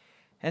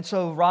 And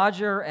so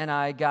Roger and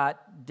I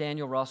got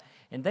Daniel Russell,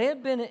 and they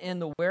had been in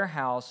the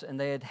warehouse, and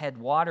they had had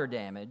water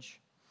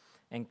damage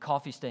and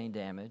coffee stain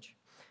damage.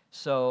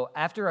 So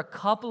after a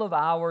couple of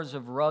hours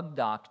of rug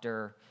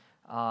doctor,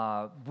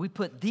 we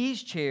put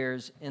these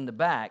chairs in the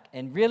back,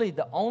 and really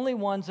the only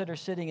ones that are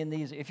sitting in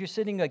these, if you're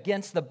sitting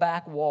against the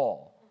back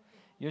wall,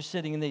 you're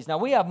sitting in these. Now,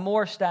 we have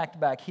more stacked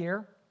back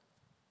here,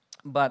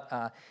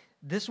 but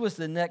this was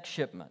the next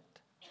shipment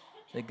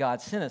that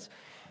God sent us.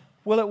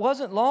 Well, it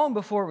wasn't long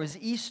before it was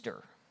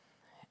Easter.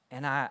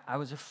 And I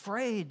was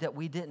afraid that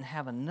we didn't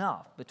have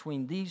enough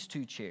between these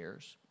two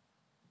chairs.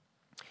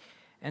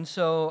 And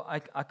so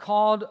I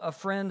called a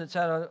friend that's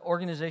at an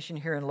organization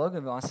here in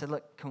Loganville. I said,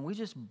 look, can we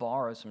just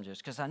borrow some chairs?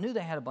 Because I knew they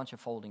had a bunch of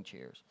folding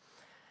chairs.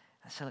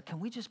 I said, look, can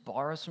we just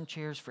borrow some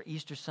chairs for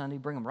Easter Sunday,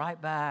 bring them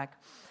right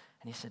back?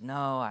 And he said, no,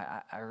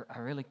 I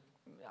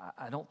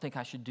don't think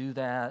I should do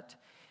that.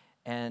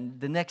 And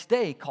the next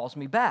day he calls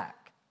me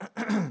back.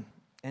 And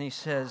he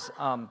says,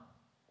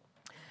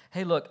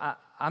 hey, look,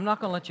 I'm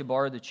not going to let you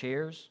borrow the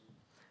chairs,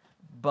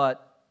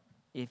 but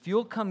if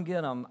you'll come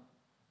get them,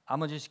 I'm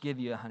going to just give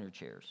you 100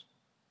 chairs.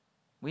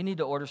 We need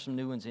to order some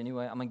new ones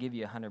anyway. I'm going to give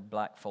you 100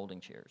 black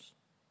folding chairs.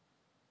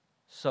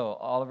 So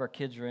all of our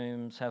kids'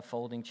 rooms have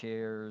folding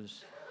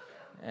chairs,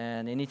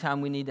 and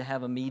anytime we need to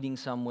have a meeting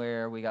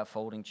somewhere, we got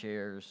folding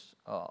chairs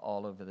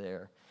all over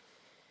there.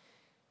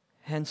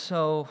 And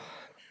so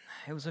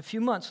it was a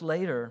few months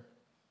later,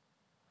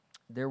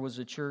 there was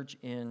a church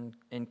in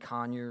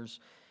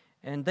Conyers,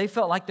 and they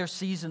felt like their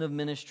season of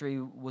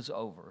ministry was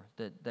over,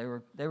 that they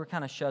were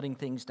kind of shutting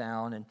things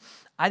down. And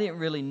I didn't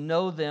really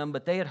know them,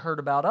 but they had heard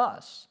about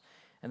us.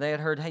 And they had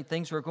heard, hey,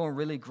 things were going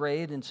really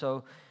great. And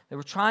so they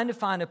were trying to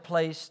find a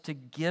place to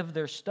give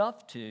their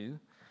stuff to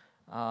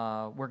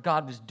where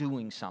God was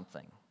doing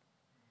something.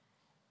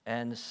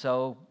 And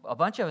so a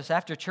bunch of us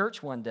after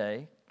church one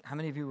day, how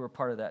many of you were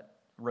part of that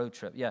road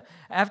trip? Yeah.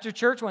 After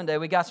church one day,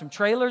 we got some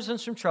trailers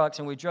and some trucks,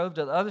 and we drove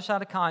to the other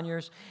side of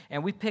Conyers,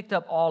 and we picked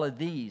up all of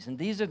these. And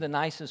these are the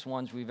nicest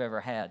ones we've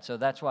ever had. So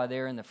that's why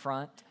they're in the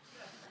front,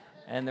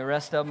 and the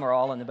rest of them are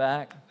all in the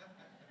back.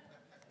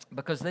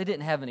 Because they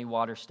didn't have any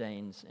water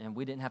stains, and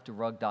we didn't have to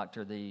rug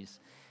doctor these.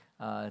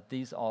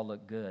 These all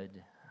look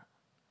good.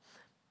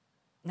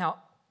 Now,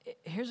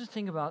 here's the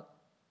thing about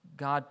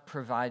God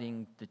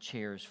providing the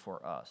chairs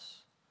for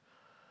us.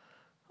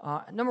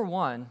 Number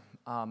one,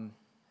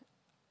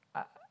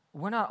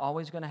 we're not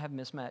always going to have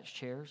mismatched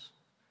chairs.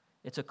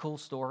 It's a cool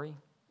story.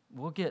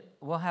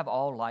 We'll have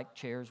all like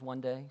chairs one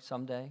day,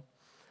 someday.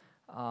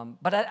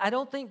 But I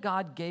don't think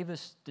God gave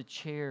us the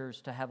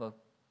chairs to have a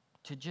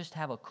to just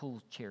have a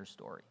cool chair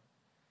story.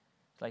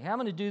 It's like, hey, I'm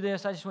going to do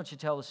this. I just want you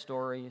to tell the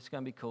story. It's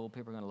going to be cool.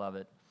 People are going to love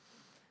it.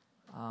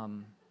 I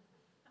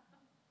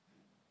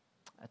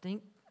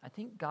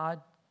think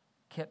God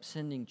kept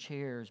sending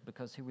chairs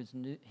because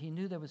he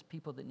knew there was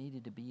people that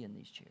needed to be in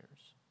these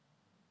chairs.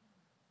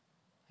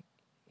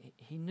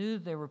 He knew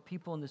there were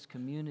people in this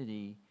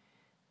community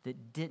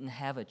that didn't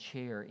have a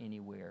chair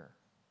anywhere.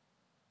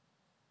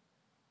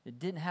 That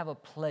didn't have a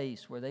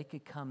place where they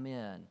could come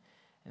in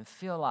and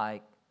feel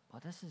like,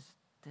 well, this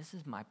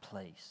is my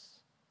place.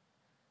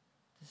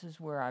 This is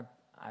where I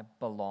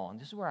belong.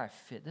 This is where I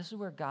fit. This is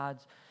where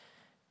God's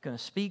going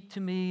to speak to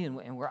me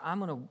and where I'm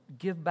going to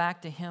give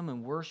back to Him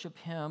and worship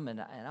Him,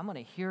 and I'm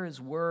going to hear His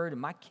word,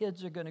 and my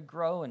kids are going to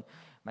grow, and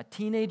my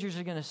teenagers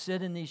are going to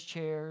sit in these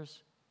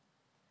chairs.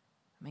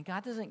 I mean,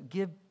 God doesn't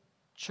give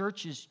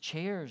churches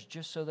chairs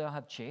just so they'll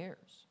have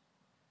chairs.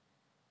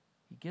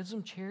 He gives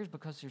them chairs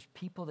because there's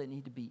people that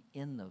need to be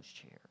in those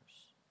chairs.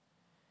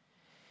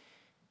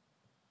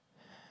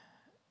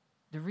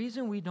 The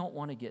reason we don't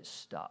want to get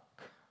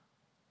stuck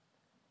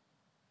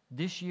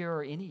this year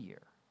or any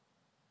year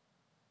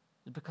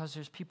is because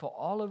there's people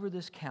all over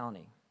this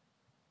county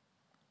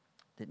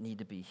that need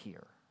to be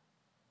here.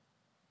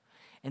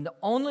 And the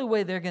only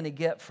way they're going to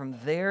get from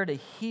there to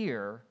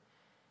here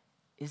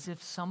is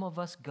if some of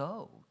us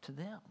go to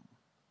them.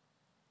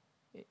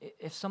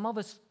 If some of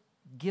us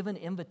give an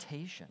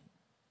invitation.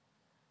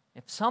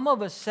 If some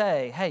of us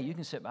say, hey, you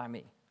can sit by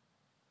me.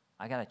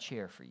 I got a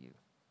chair for you.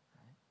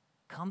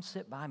 Come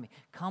sit by me.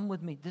 Come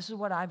with me. This is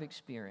what I've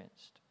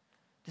experienced.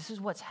 This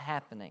is what's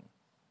happening.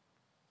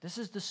 This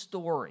is the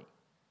story.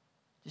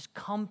 Just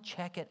come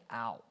check it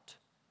out.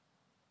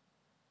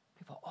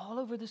 People all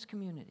over this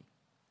community.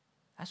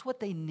 That's what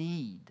they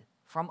need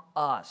from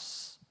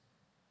us.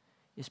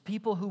 Is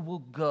people who will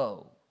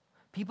go,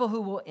 people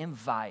who will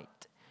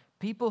invite,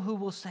 people who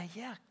will say,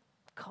 yeah,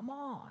 come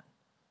on.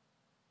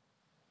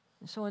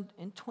 And so in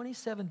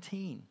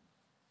 2017,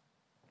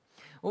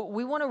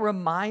 we want to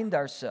remind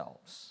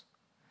ourselves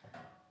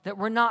that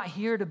we're not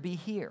here to be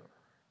here.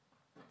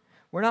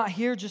 We're not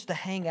here just to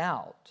hang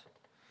out.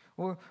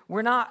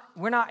 We're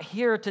not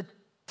here to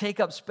take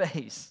up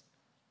space.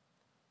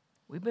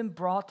 We've been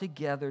brought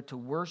together to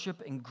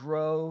worship and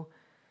grow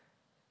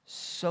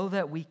so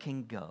that we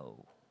can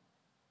go.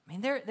 I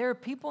mean, there are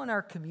people in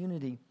our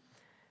community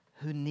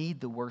who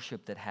need the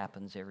worship that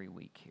happens every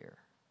week here.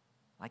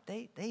 Like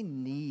they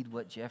need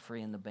what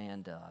Jeffrey and the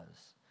band does.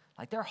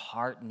 Like their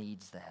heart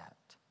needs that.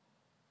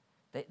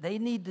 They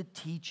need the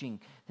teaching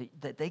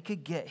that they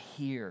could get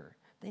here.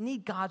 They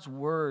need God's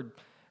word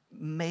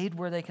made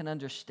where they can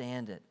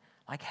understand it,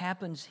 like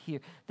happens here.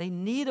 They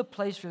need a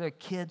place for their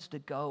kids to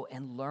go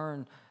and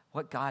learn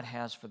what God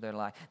has for their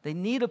life. They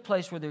need a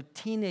place where their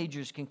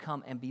teenagers can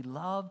come and be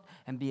loved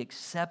and be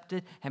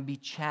accepted and be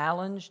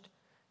challenged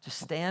to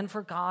stand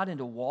for God and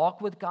to walk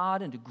with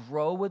God and to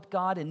grow with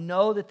God and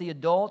know that the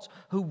adults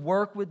who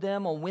work with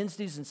them on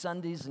Wednesdays and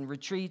Sundays and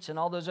retreats and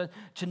all those other,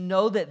 to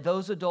know that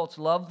those adults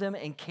love them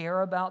and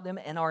care about them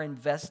and are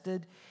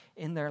invested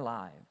in their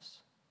lives.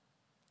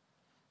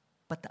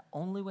 But the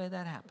only way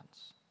that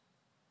happens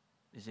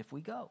is if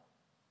we go.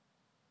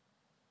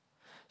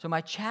 So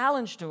my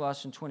challenge to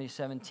us in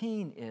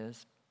 2017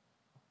 is,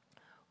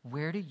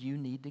 where do you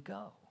need to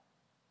go?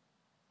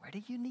 Where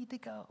do you need to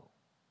go?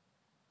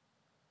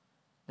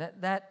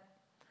 That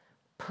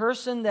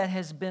person that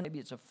has been, maybe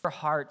it's a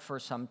heart for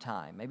some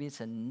time. Maybe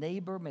it's a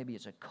neighbor, maybe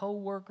it's a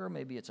coworker,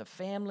 maybe it's a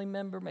family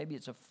member, maybe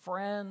it's a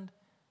friend.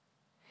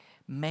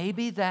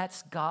 Maybe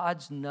that's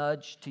God's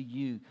nudge to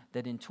you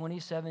that in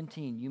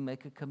 2017 you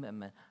make a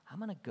commitment. I'm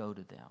going to go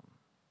to them.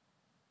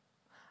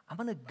 I'm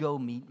going to go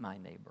meet my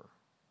neighbor.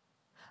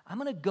 I'm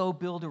going to go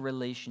build a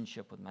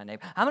relationship with my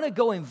neighbor. I'm going to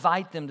go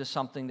invite them to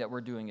something that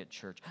we're doing at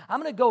church. I'm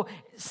going to go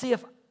see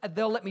if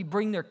they'll let me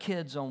bring their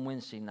kids on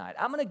Wednesday night.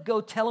 I'm going to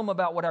go tell them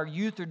about what our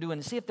youth are doing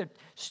and see if their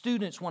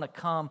students want to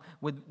come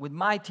with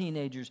my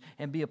teenagers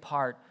and be a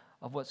part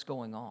of what's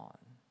going on.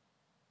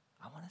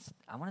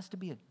 I want us to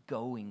be a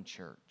going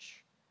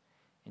church.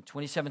 In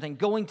 2017,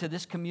 going to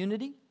this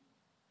community,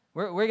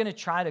 we're going to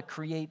try to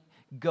create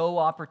go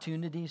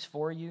opportunities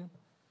for you.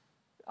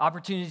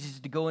 Opportunities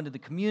to go into the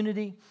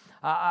community,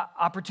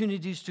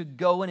 opportunities to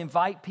go and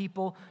invite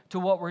people to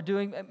what we're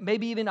doing,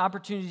 maybe even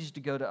opportunities to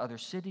go to other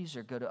cities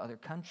or go to other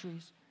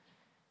countries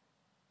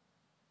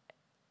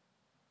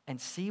and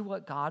see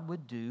what God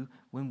would do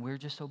when we're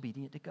just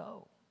obedient to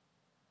go.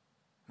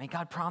 I mean,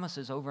 God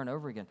promises over and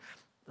over again,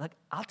 like,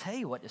 I'll tell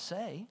you what to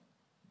say.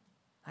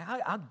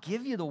 I'll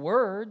give you the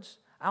words.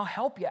 I'll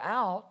help you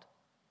out.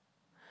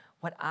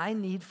 What I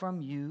need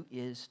from you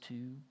is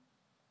to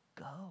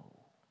go.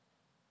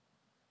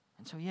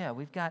 And so, yeah,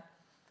 we've got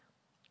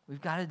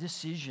a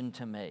decision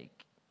to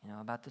make,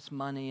 about this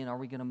money, and are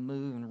we going to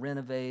move and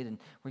renovate, and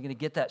we're going to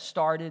get that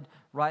started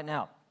right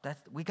now.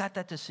 We got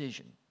that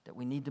decision that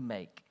we need to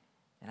make,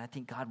 and I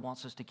think God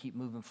wants us to keep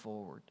moving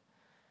forward.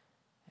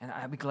 And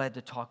I'd be glad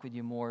to talk with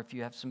you more if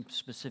you have some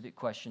specific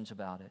questions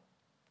about it.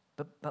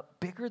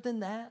 But bigger than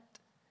that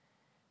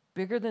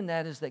Bigger than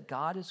that is that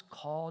God has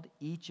called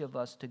each of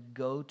us to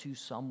go to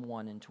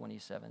someone in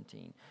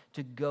 2017,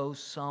 to go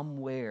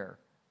somewhere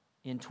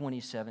in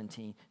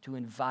 2017, to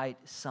invite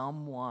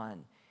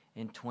someone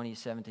in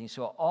 2017.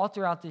 So all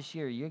throughout this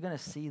year, you're going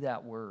to see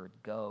that word,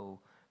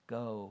 go,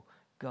 go,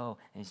 go.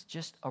 And it's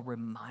just a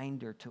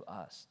reminder to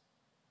us,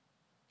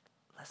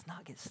 let's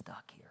not get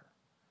stuck here.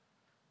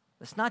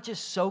 Let's not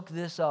just soak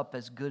this up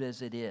as good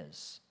as it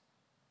is.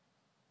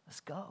 Let's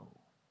go.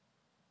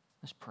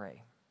 Let's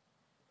pray.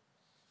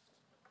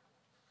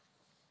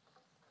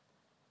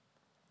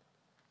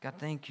 God,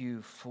 thank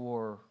you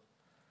for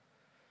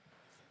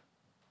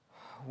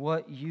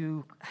what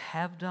you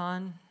have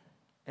done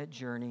at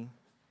Journey,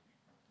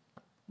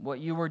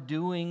 what you were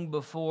doing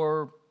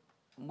before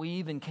we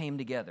even came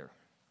together.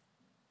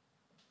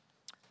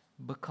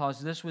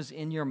 Because this was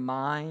in your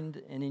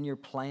mind and in your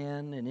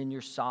plan and in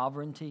your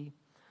sovereignty,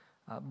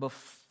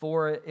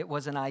 before it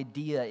was an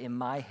idea in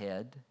my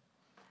head,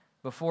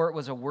 before it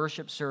was a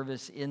worship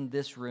service in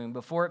this room,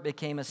 before it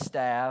became a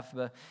staff,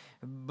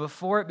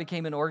 before it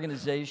became an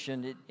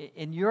organization,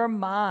 in your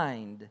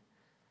mind,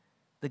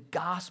 the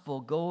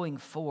gospel going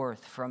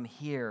forth from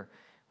here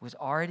was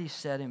already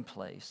set in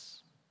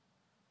place.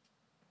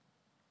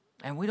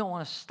 And we don't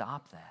want to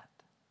stop that.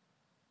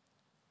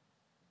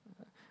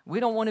 We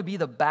don't want to be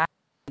the back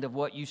end of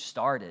what you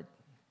started.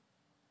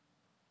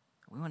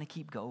 We want to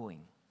keep going.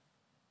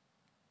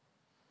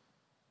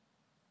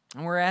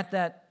 And we're at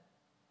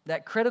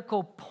that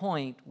critical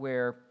point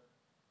where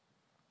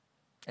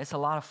it's a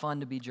lot of fun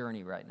to be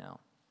Journey right now.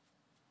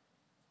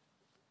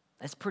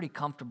 It's pretty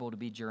comfortable to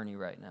be Journey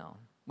right now.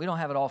 We don't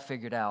have it all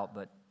figured out,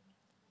 but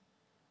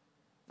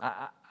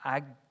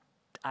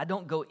I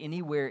don't go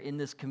anywhere in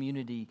this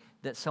community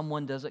that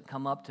someone doesn't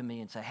come up to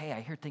me and say, hey,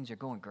 I hear things are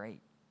going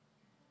great.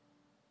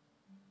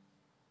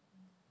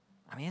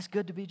 I mean, it's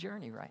good to be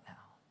Journey right now.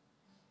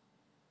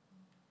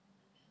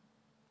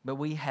 But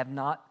we have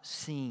not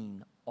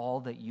seen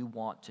all that you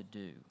want to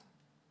do.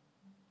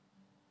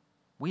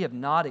 We have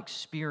not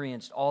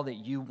experienced all that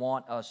you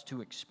want us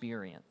to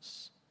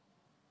experience.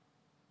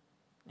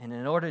 And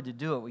in order to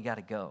do it, we got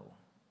to go.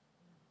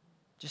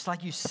 Just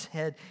like you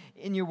said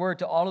in your word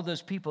to all of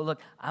those people,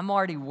 look, I'm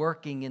already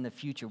working in the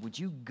future. Would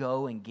you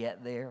go and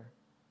get there?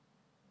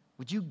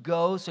 Would you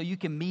go so you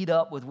can meet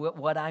up with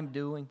what I'm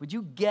doing? Would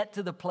you get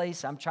to the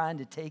place I'm trying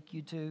to take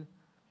you to?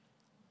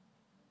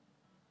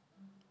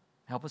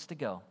 Help us to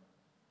go.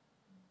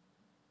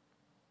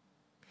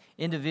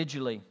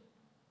 Individually,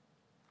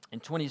 in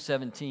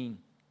 2017,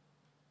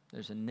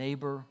 there's a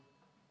neighbor,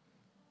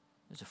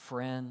 there's a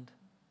friend,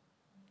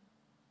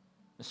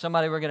 there's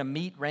somebody we're going to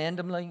meet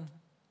randomly.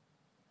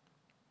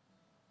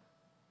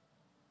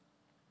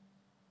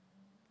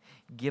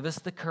 Give us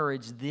the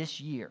courage this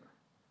year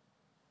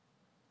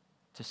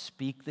to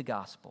speak the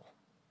gospel,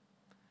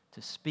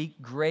 to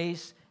speak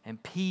grace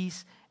and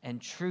peace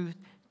and truth,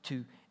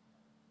 to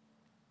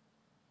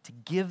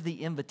give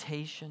the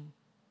invitation.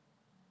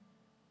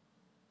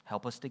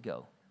 Help us to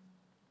go.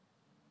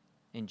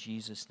 In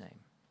Jesus' name,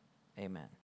 amen.